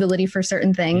responsibility for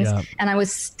certain things. Yeah. And I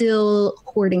was still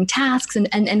hoarding tasks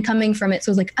and coming from it.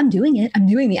 So I was like, I'm doing it. I'm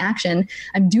doing the action.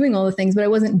 I'm doing all the things, but I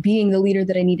wasn't being the leader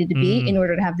that I needed to be in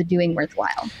order to have the doing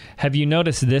worthwhile. Have you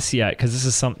noticed this yet? Because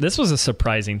this was a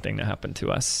surprising thing that happened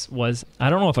to us. I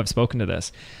don't know if I've spoken to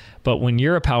this, but when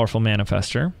you're a powerful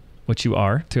manifester, which you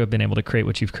are, to have been able to create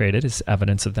what you've created is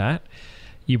evidence of that.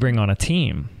 You bring on a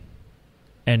team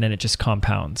and then it just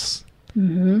compounds.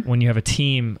 When you have a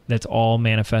team that's all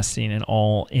manifesting and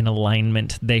all in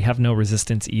alignment, they have no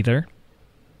resistance either.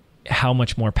 How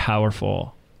much more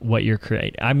powerful what you're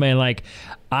creating. I mean, like,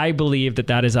 I believe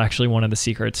that is actually one of the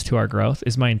secrets to our growth,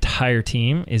 is my entire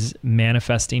team is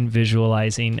manifesting,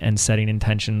 visualizing, and setting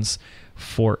intentions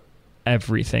for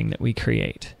everything that we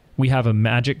create. We have a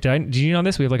magic, did you know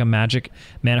this? We have like a magic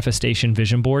manifestation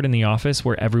vision board in the office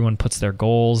where everyone puts their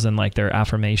goals and like their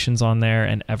affirmations on there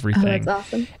and everything. Oh, that's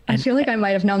awesome. And I feel like I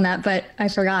might have known that, but I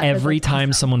forgot. Every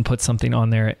time someone puts something on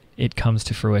there, it comes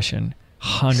to fruition.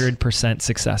 100%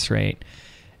 success rate.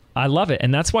 I love it.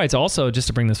 And that's why it's also, just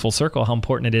to bring this full circle, how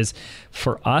important it is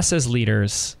for us as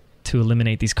leaders to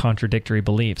eliminate these contradictory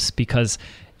beliefs, because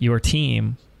your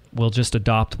team will just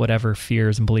adopt whatever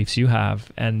fears and beliefs you have,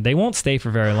 and they won't stay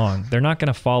for very long. They're not going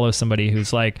to follow somebody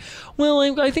who's like, well,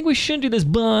 I think we should do this,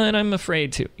 but I'm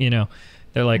afraid to,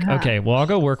 they're like, okay, well, I'll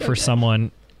go work for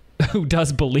someone who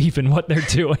does believe in what they're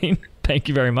doing. Thank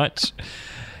you very much.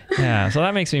 Yeah. So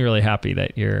that makes me really happy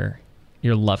that you're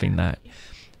loving that.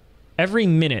 every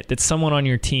minute that someone on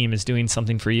your team is doing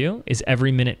something for you is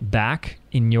every minute back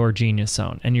in your genius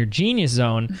zone. And your genius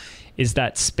zone is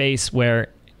that space where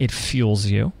it fuels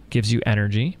you, gives you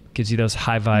energy, gives you those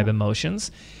high vibe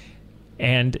emotions.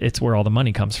 And it's where all the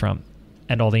money comes from,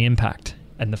 and all the impact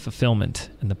and the fulfillment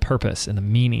and the purpose and the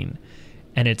meaning.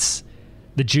 And it's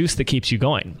the juice that keeps you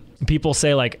going. People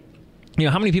say, like, you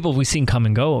know, how many people have we seen come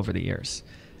and go over the years?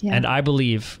 Yeah. And I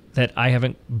believe that I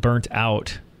haven't burnt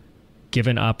out,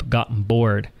 given up, gotten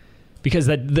bored, because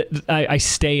I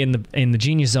stay in the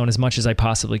genius zone as much as I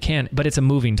possibly can. But it's a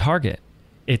moving target.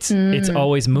 It's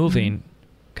always moving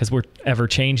because we're ever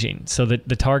changing. So that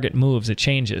the target moves, it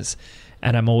changes,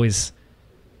 and I'm always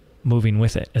moving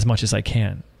with it as much as I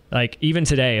can. Like even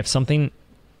today, if something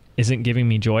isn't giving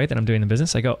me joy that I'm doing in the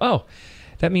business, I go, oh,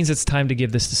 that means it's time to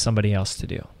give this to somebody else to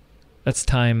do. That's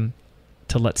time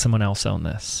to let someone else own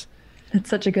this. It's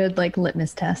such a good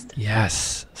litmus test.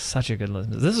 Yes, such a good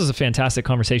litmus. This was a fantastic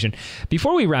conversation.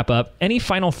 Before we wrap up, any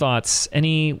final thoughts,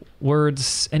 any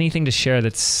words, anything to share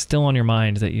that's still on your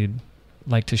mind that you'd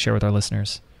like to share with our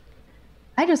listeners?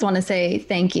 I just want to say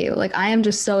thank you. I am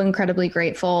just so incredibly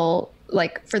grateful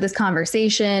for this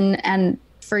conversation and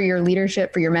for your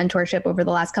leadership, for your mentorship over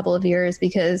the last couple of years,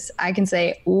 because I can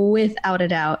say without a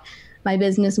doubt, my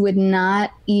business would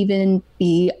not even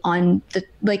be on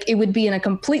it would be in a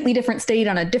completely different state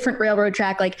on a different railroad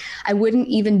track. I wouldn't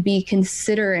even be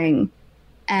considering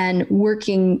and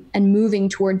working and moving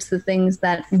towards the things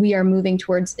that we are moving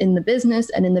towards in the business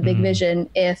and in the big vision,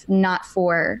 if not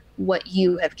for what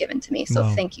you have given to me. So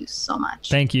Thank you so much.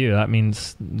 Thank you. That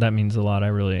means a lot. I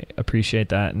really appreciate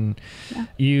that. And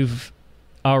you've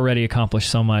already accomplished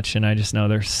so much. And I just know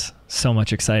there's so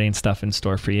much exciting stuff in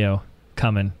store for you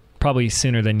coming, probably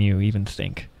sooner than you even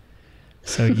think.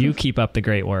 So you keep up the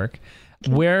great work.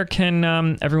 Where can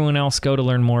everyone else go to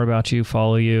learn more about you,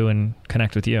 follow you, and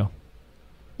connect with you?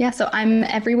 Yeah, so I'm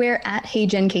everywhere at Hey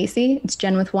Jen Casey. It's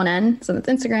Jen with one N. So that's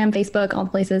Instagram, Facebook, all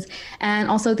the places. And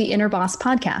also the Inner Boss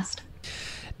podcast.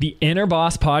 The Inner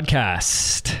Boss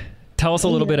podcast. Tell us a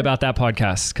little bit about that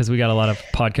podcast, because we got a lot of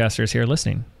podcasters here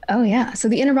listening. Oh, yeah. So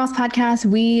the Inner Boss podcast,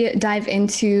 we dive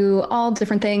into all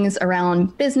different things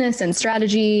around business and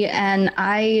strategy. And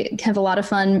I have a lot of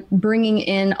fun bringing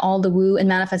in all the woo and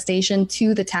manifestation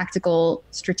to the tactical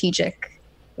strategic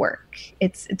work.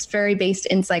 It's very based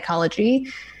in psychology.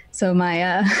 So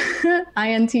my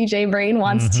INTJ brain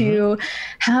wants to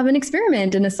have an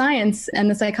experiment in the science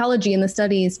and the psychology and the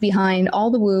studies behind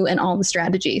all the woo and all the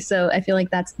strategy. So I feel like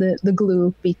that's the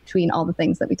glue between all the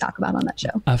things that we talk about on that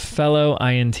show. A fellow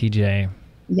INTJ.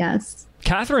 Yes.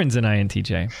 Catherine's an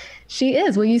INTJ. She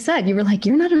is. Well, you were like,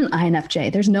 you're not an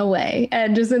INFJ. There's no way.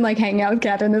 And just in hanging out with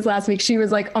Catherine this last week, she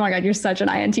was like, oh my God, you're such an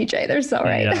INTJ. They're so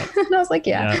right. Yeah. And I was like,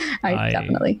 I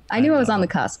definitely. I knew I was on the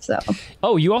cusp. So.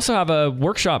 Oh, you also have a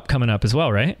workshop coming up as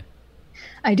well, right?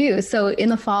 I do. So in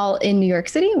the fall in New York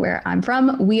City, where I'm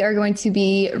from, we are going to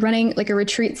be running a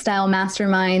retreat style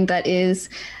mastermind that is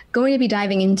going to be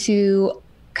diving into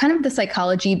kind of the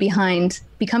psychology behind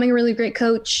becoming a really great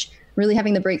coach, really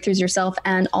having the breakthroughs yourself,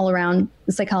 and all around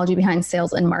the psychology behind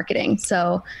sales and marketing.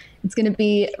 So it's going to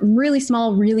be really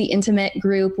small, really intimate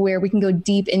group where we can go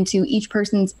deep into each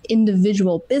person's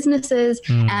individual businesses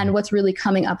and what's really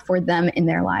coming up for them in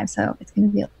their lives. So it's going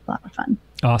to be a lot of fun.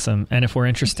 Awesome. And if we're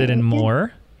interested in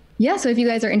more. Yeah. So if you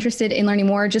guys are interested in learning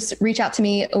more, just reach out to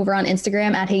me over on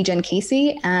Instagram at Hey Jen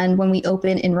Casey. And when we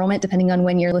open enrollment, depending on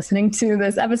when you're listening to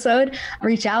this episode,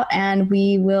 reach out and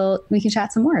we can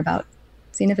chat some more about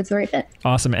seeing if it's the right fit.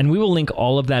 Awesome. And we will link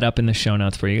all of that up in the show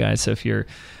notes for you guys. So if you're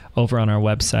over on our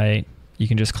website, you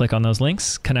can just click on those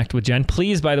links, connect with Jen.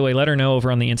 Please, by the way, let her know over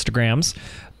on the Instagrams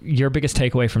your biggest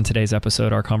takeaway from today's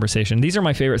episode, our conversation. These are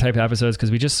my favorite type of episodes because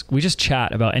we just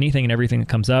chat about anything and everything that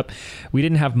comes up. We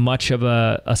didn't have much of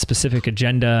a specific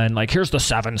agenda and here's the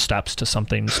 7 steps to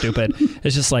something stupid.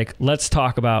 It's just let's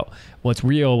talk about what's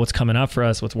real, what's coming up for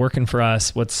us, what's working for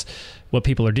us, what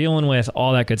people are dealing with,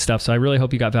 all that good stuff. So I really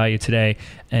hope you got value today.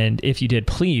 And if you did,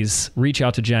 please reach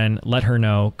out to Jen, let her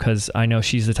know, because I know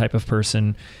she's the type of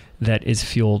person that is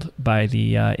fueled by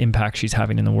the impact she's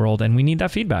having in the world. And we need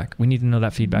that feedback. We need to know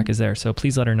that feedback is there. So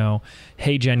please let her know.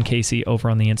 Hey, Jen Casey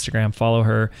over on the Instagram. Follow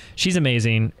her. She's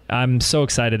amazing. I'm so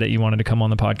excited that you wanted to come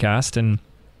on the podcast. And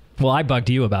well, I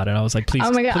bugged you about it. I was like, please, oh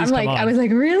my God. Please come on. I was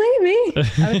like, really? Me?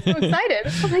 I was so excited.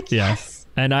 I was like, yes.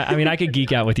 And I could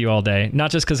geek out with you all day, not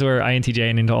just because we're INTJ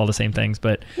and into all the same things,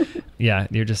 but yeah,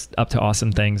 you're just up to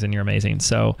awesome things and you're amazing.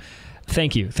 So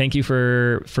thank you. Thank you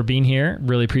for being here.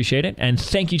 Really appreciate it. And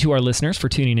thank you to our listeners for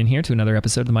tuning in here to another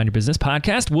episode of the Mind Your Business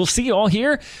podcast. We'll see you all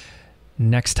here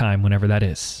next time, whenever that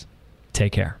is.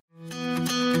 Take care.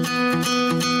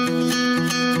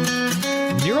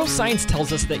 neuroscience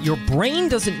tells us that your brain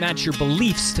doesn't match your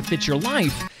beliefs to fit your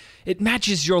life. It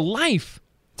matches your life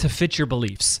to fit your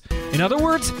beliefs. In other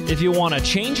words, if you want to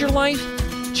change your life,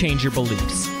 change your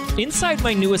beliefs. Inside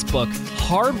my newest book,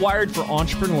 Hardwired for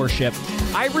Entrepreneurship,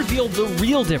 I reveal the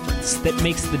real difference that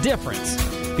makes the difference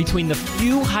between the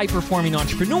few high-performing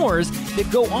entrepreneurs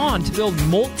that go on to build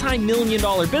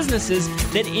multi-million-dollar businesses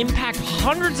that impact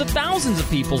hundreds of thousands of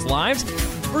people's lives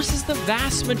versus the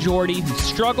vast majority who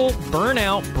struggle, burn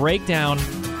out, break down,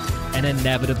 and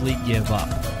inevitably give up.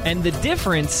 And the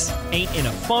difference ain't in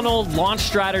a funnel, launch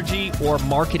strategy, or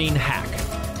marketing hack.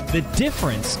 The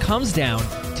difference comes down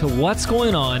to what's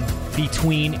going on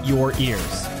between your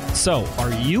ears. So,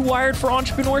 are you wired for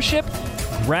entrepreneurship?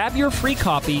 Grab your free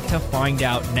copy to find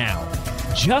out now.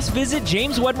 Just visit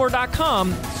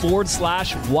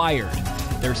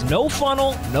jameswedmore.com/wired. There's no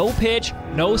funnel, no pitch,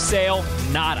 no sale,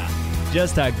 nada.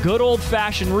 Just a good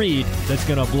old-fashioned read that's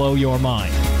going to blow your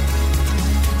mind.